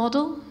another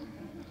model?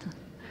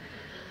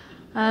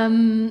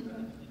 I'm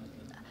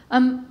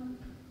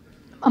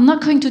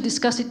not going to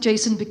discuss it,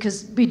 Jason,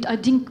 because I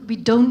think we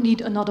don't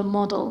need another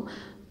model.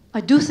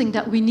 I do think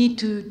that we need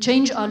to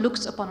change our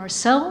looks upon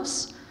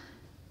ourselves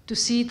to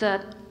see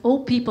that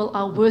all people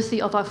are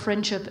worthy of our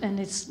friendship, and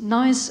it's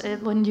nice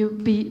when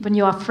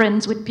you are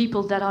friends with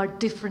people that are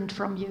different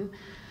from you.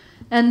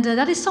 And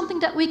that is something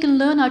that we can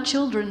learn our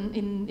children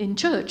in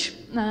church.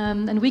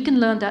 And we can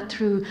learn that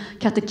through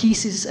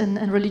catechesis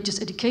and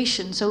religious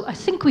education. So I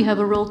think we have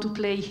a role to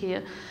play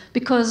here,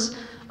 because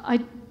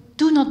I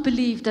do not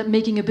believe that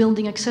making a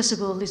building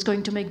accessible is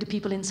going to make the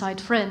people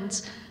inside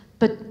friends.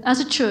 But as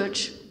a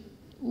church,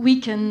 we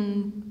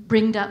can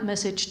bring that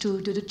message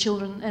to the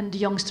children and the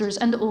youngsters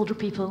and the older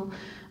people,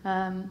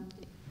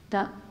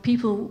 that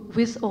people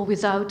with or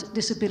without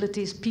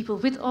disabilities, people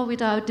with or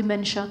without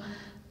dementia,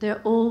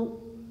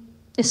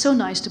 it's so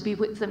nice to be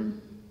with them.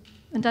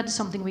 And that is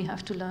something we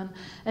have to learn.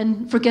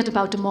 And forget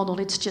about the model,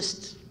 it's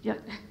just, yeah.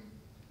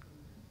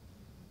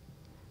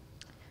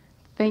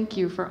 Thank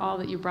you for all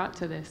that you brought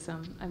to this.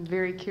 I'm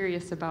very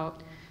curious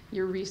about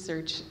your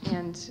research,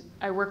 and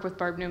I work with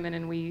Barb Newman,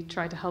 and we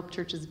try to help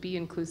churches be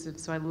inclusive,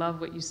 so I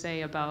love what you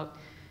say about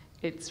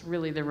it's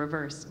really the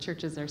reverse.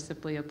 Churches are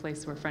simply a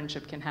place where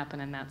friendship can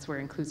happen, and that's where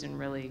inclusion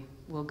really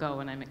will go,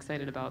 and I'm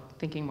excited about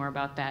thinking more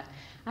about that.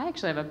 I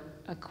actually have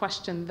a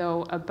question,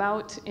 though,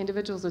 about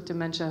individuals with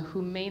dementia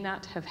who may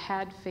not have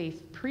had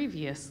faith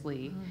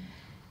previously. Mm.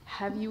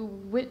 Have you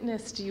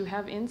witnessed, do you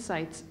have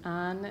insights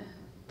on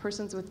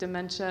persons with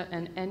dementia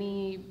and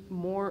any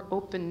more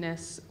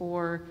openness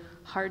or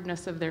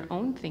hardness of their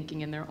own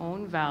thinking and their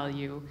own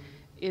value?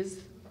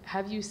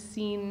 Have you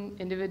seen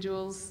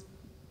individuals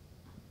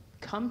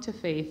come to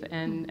faith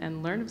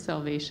and learn of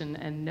salvation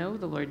and know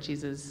the Lord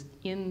Jesus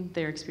in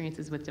their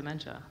experiences with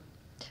dementia?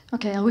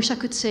 Okay, I wish I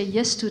could say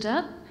yes to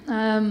that.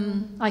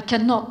 I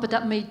cannot, but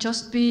that may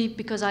just be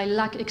because I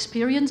lack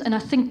experience, and I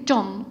think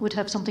John would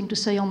have something to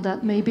say on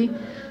that, maybe.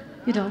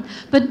 You don't.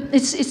 But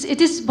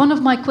it is one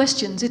of my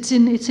questions. It's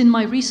in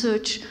my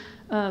research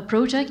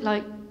project.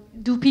 Like,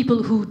 do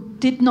people who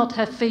did not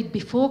have faith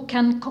before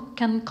can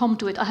come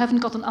to it? I haven't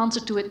got an answer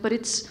to it, but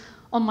it's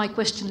on my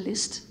question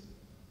list.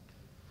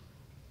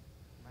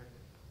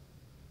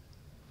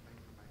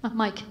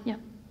 Mike, yeah.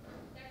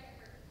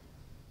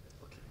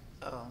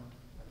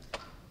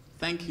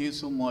 Thank you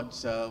so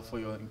much for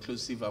your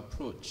inclusive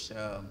approach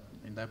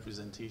in that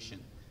presentation.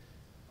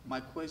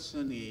 My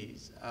question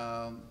is,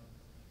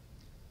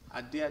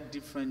 are there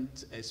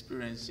different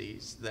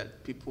experiences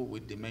that people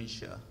with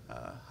dementia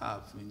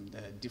have in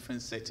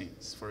different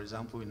settings? For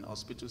example, in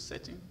hospital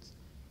settings,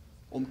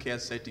 home care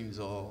settings,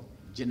 or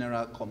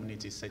general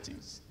community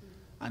settings?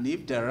 And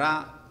if there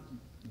are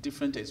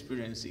different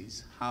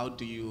experiences, how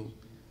do you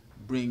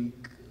bring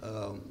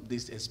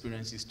these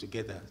experiences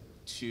together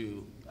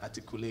to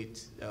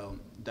articulate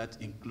that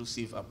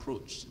inclusive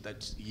approach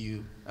that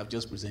you have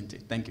just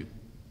presented? Thank you.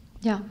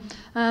 Yeah,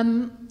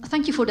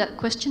 thank you for that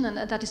question, and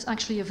that is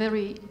actually a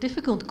very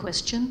difficult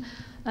question.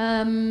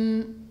 I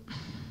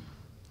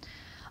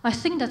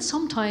think that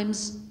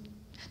sometimes,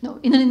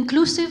 in an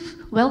inclusive,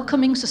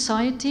 welcoming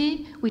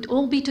society, we'd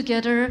all be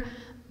together,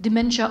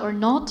 dementia or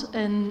not,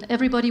 and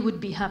everybody would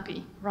be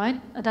happy,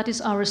 right? That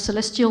is our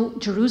celestial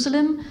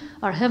Jerusalem,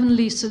 our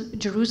heavenly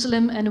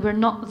Jerusalem, and we're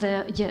not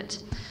there yet.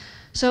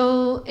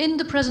 So in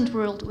the present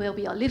world where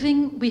we are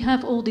living, we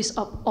have all these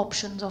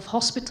options of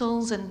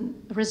hospitals and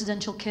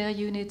residential care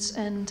units,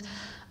 and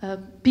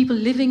people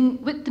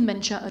living with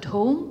dementia at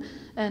home,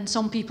 and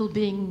some people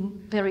being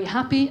very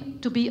happy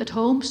to be at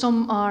home,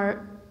 some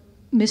are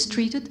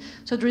mistreated.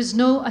 So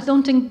I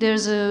don't think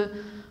there's a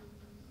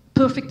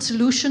perfect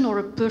solution or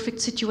a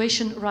perfect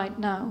situation right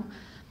now.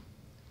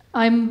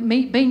 I'm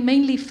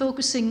mainly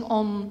focusing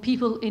on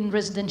people in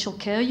residential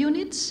care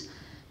units,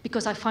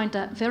 because I find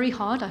that very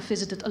hard. I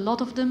visited a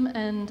lot of them,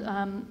 and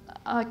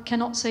I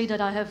cannot say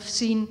that I have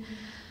seen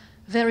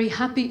very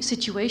happy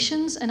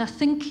situations, and I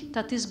think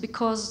that is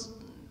because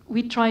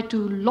we try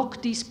to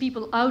lock these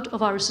people out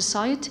of our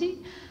society,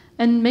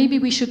 and maybe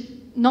we should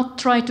not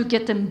try to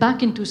get them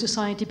back into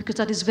society, because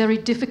that is very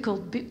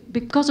difficult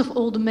because of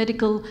all the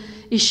medical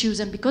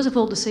issues and because of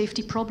all the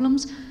safety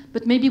problems,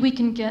 but maybe we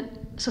can get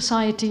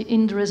society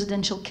in the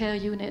residential care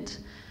unit.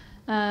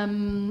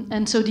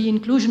 And so the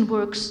inclusion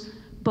works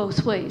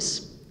both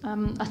ways.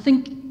 I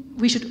think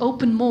we should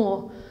open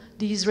more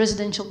these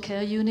residential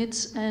care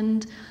units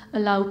and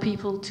allow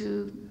people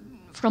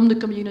from the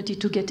community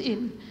to get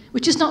in,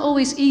 which is not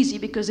always easy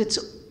because it's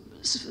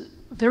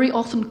very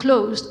often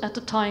closed at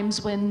the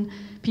times when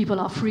people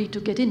are free to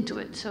get into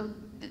it. So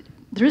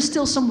there is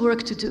still some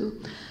work to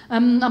do.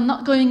 I'm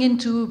not going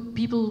into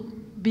people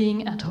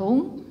being at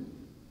home,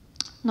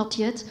 not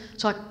yet,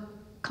 so I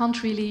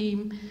can't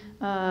really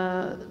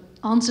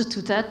answer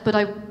to that, but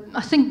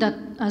I think that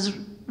as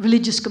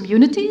religious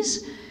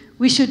communities,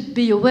 we should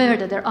be aware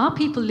that there are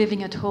people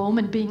living at home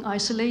and being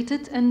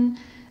isolated and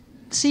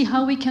see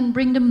how we can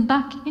bring them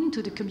back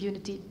into the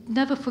community.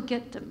 Never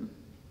forget them.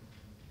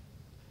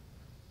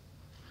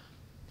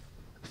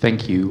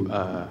 Thank you.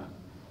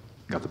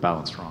 Got the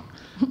balance wrong.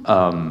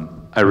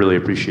 I really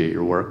appreciate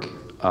your work.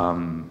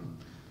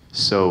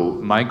 So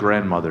my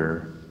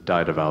grandmother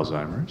died of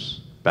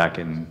Alzheimer's back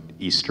in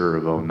Easter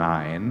of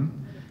 '09,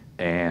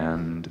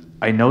 and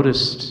I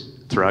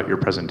noticed throughout your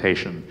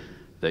presentation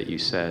that you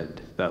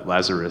said that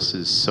Lazarus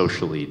is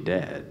socially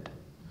dead.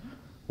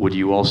 Would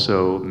you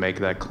also make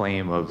that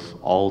claim of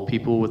all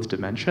people with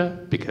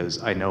dementia?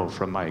 Because I know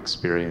from my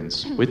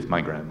experience with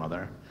my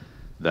grandmother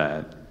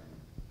that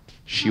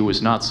she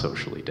was not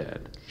socially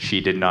dead.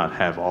 She did not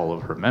have all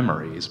of her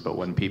memories, but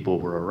when people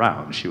were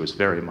around, she was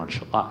very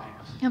much alive.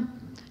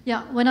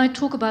 Yeah, when I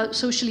talk about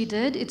socially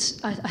dead,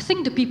 I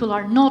think the people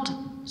are not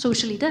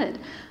socially dead.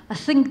 I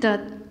think that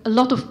a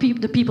lot of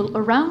the people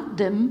around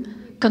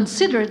them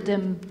consider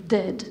them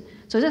dead.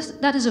 So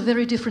that is a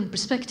very different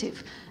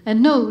perspective.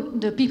 And no,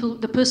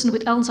 the person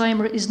with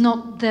Alzheimer is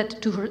not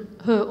dead to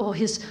her or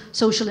his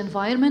social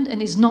environment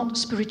and is not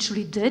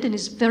spiritually dead and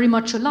is very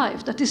much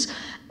alive. That is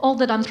all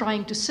that I'm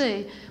trying to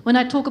say. When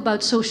I talk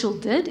about social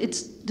dead,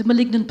 it's the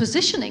malignant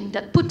positioning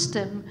that puts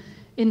them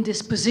in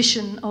this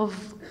position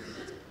of...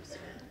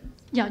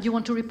 Yeah, you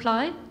want to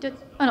reply?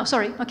 Oh, no,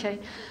 sorry, okay.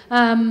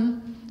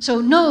 So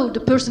no, the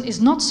person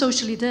is not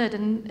socially dead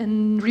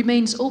and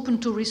remains open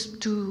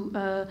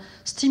to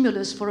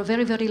stimulus for a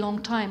very, very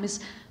long time. Is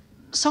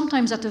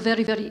sometimes at the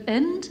very, very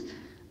end.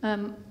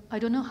 I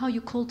don't know how you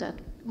call that,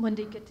 when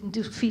they get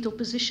into fetal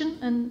position.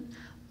 And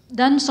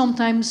then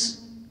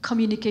sometimes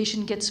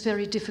communication gets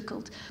very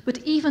difficult. But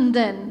even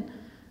then,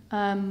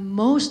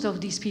 most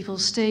of these people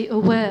stay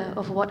aware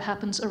of what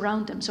happens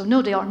around them. So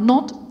no, they are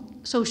not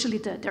socially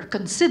dead. They're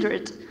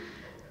considered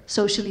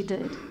socially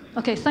dead.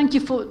 Okay, thank you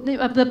for,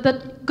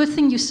 but good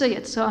thing you say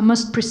it, so I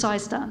must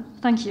precise that.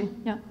 Thank you,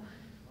 yeah.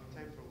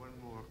 Time for one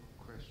more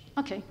question.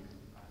 Okay.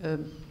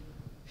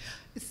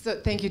 So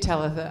thank you,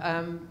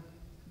 Talitha.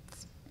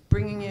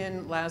 Bringing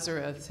in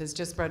Lazarus has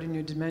just brought a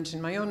new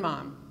dimension. My own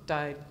mom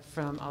died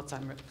from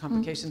Alzheimer's,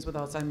 complications with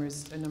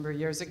Alzheimer's a number of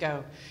years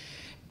ago.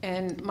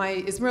 And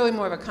it's really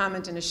more of a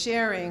comment and a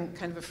sharing,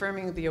 kind of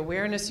affirming the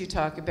awareness you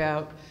talk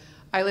about.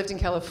 I lived in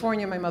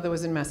California, my mother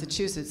was in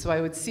Massachusetts, so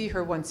I would see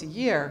her once a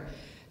year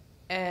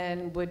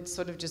and would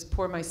sort of just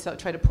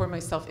try to pour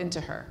myself into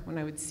her when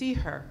I would see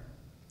her.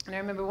 And I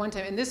remember one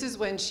time, and this is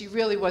when she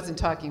really wasn't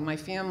talking. My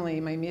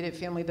family, my immediate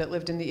family that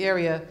lived in the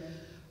area,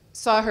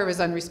 saw her as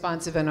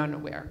unresponsive and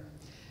unaware.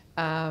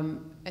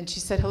 And she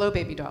said, "Hello,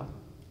 baby doll,"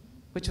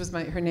 which was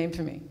her name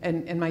for me.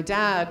 And my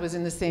dad was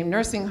in the same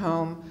nursing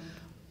home,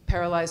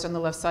 paralyzed on the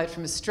left side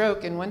from a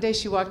stroke, and one day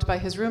she walked by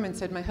his room and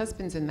said, "My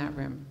husband's in that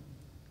room."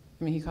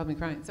 I mean, he called me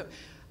crying. So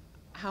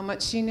how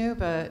much she knew,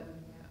 but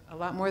a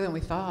lot more than we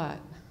thought.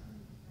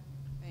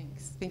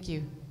 Thanks. Thank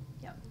you.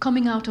 Yeah.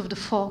 Coming out of the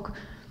fog.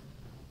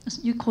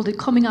 You called it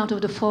coming out of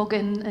the fog,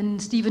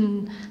 and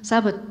Stephen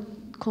Sabat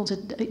calls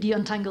it the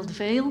untangled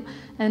veil.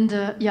 And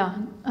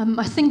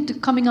I think the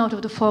coming out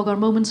of the fog are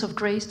moments of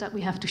grace that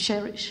we have to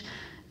cherish.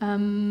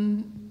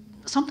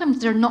 Sometimes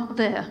they're not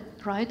there,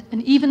 right?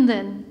 And even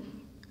then,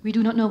 we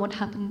do not know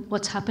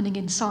what's happening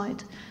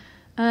inside.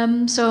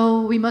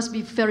 So we must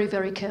be very,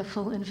 very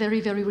careful and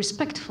very, very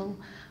respectful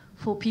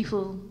for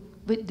people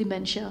with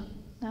dementia.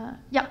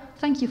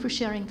 Thank you for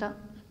sharing that.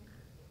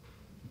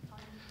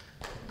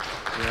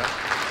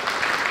 Yeah.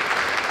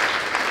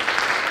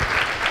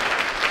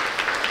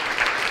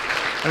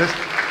 And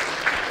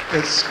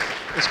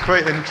it's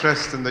quite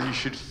interesting that you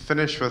should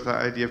finish with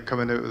that idea of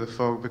coming out of the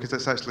fog, because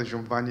it's actually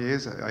Jean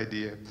Vanier's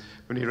idea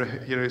when he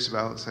writes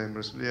about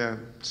Alzheimer's. Yeah,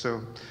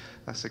 so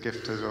that's a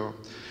gift as well.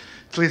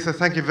 Talitha,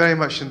 thank you very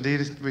much indeed.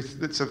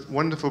 It's a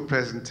wonderful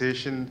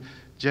presentation,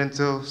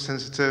 gentle,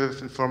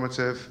 sensitive,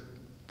 informative.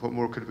 What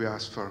more could we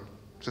ask for?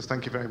 So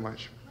thank you very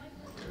much.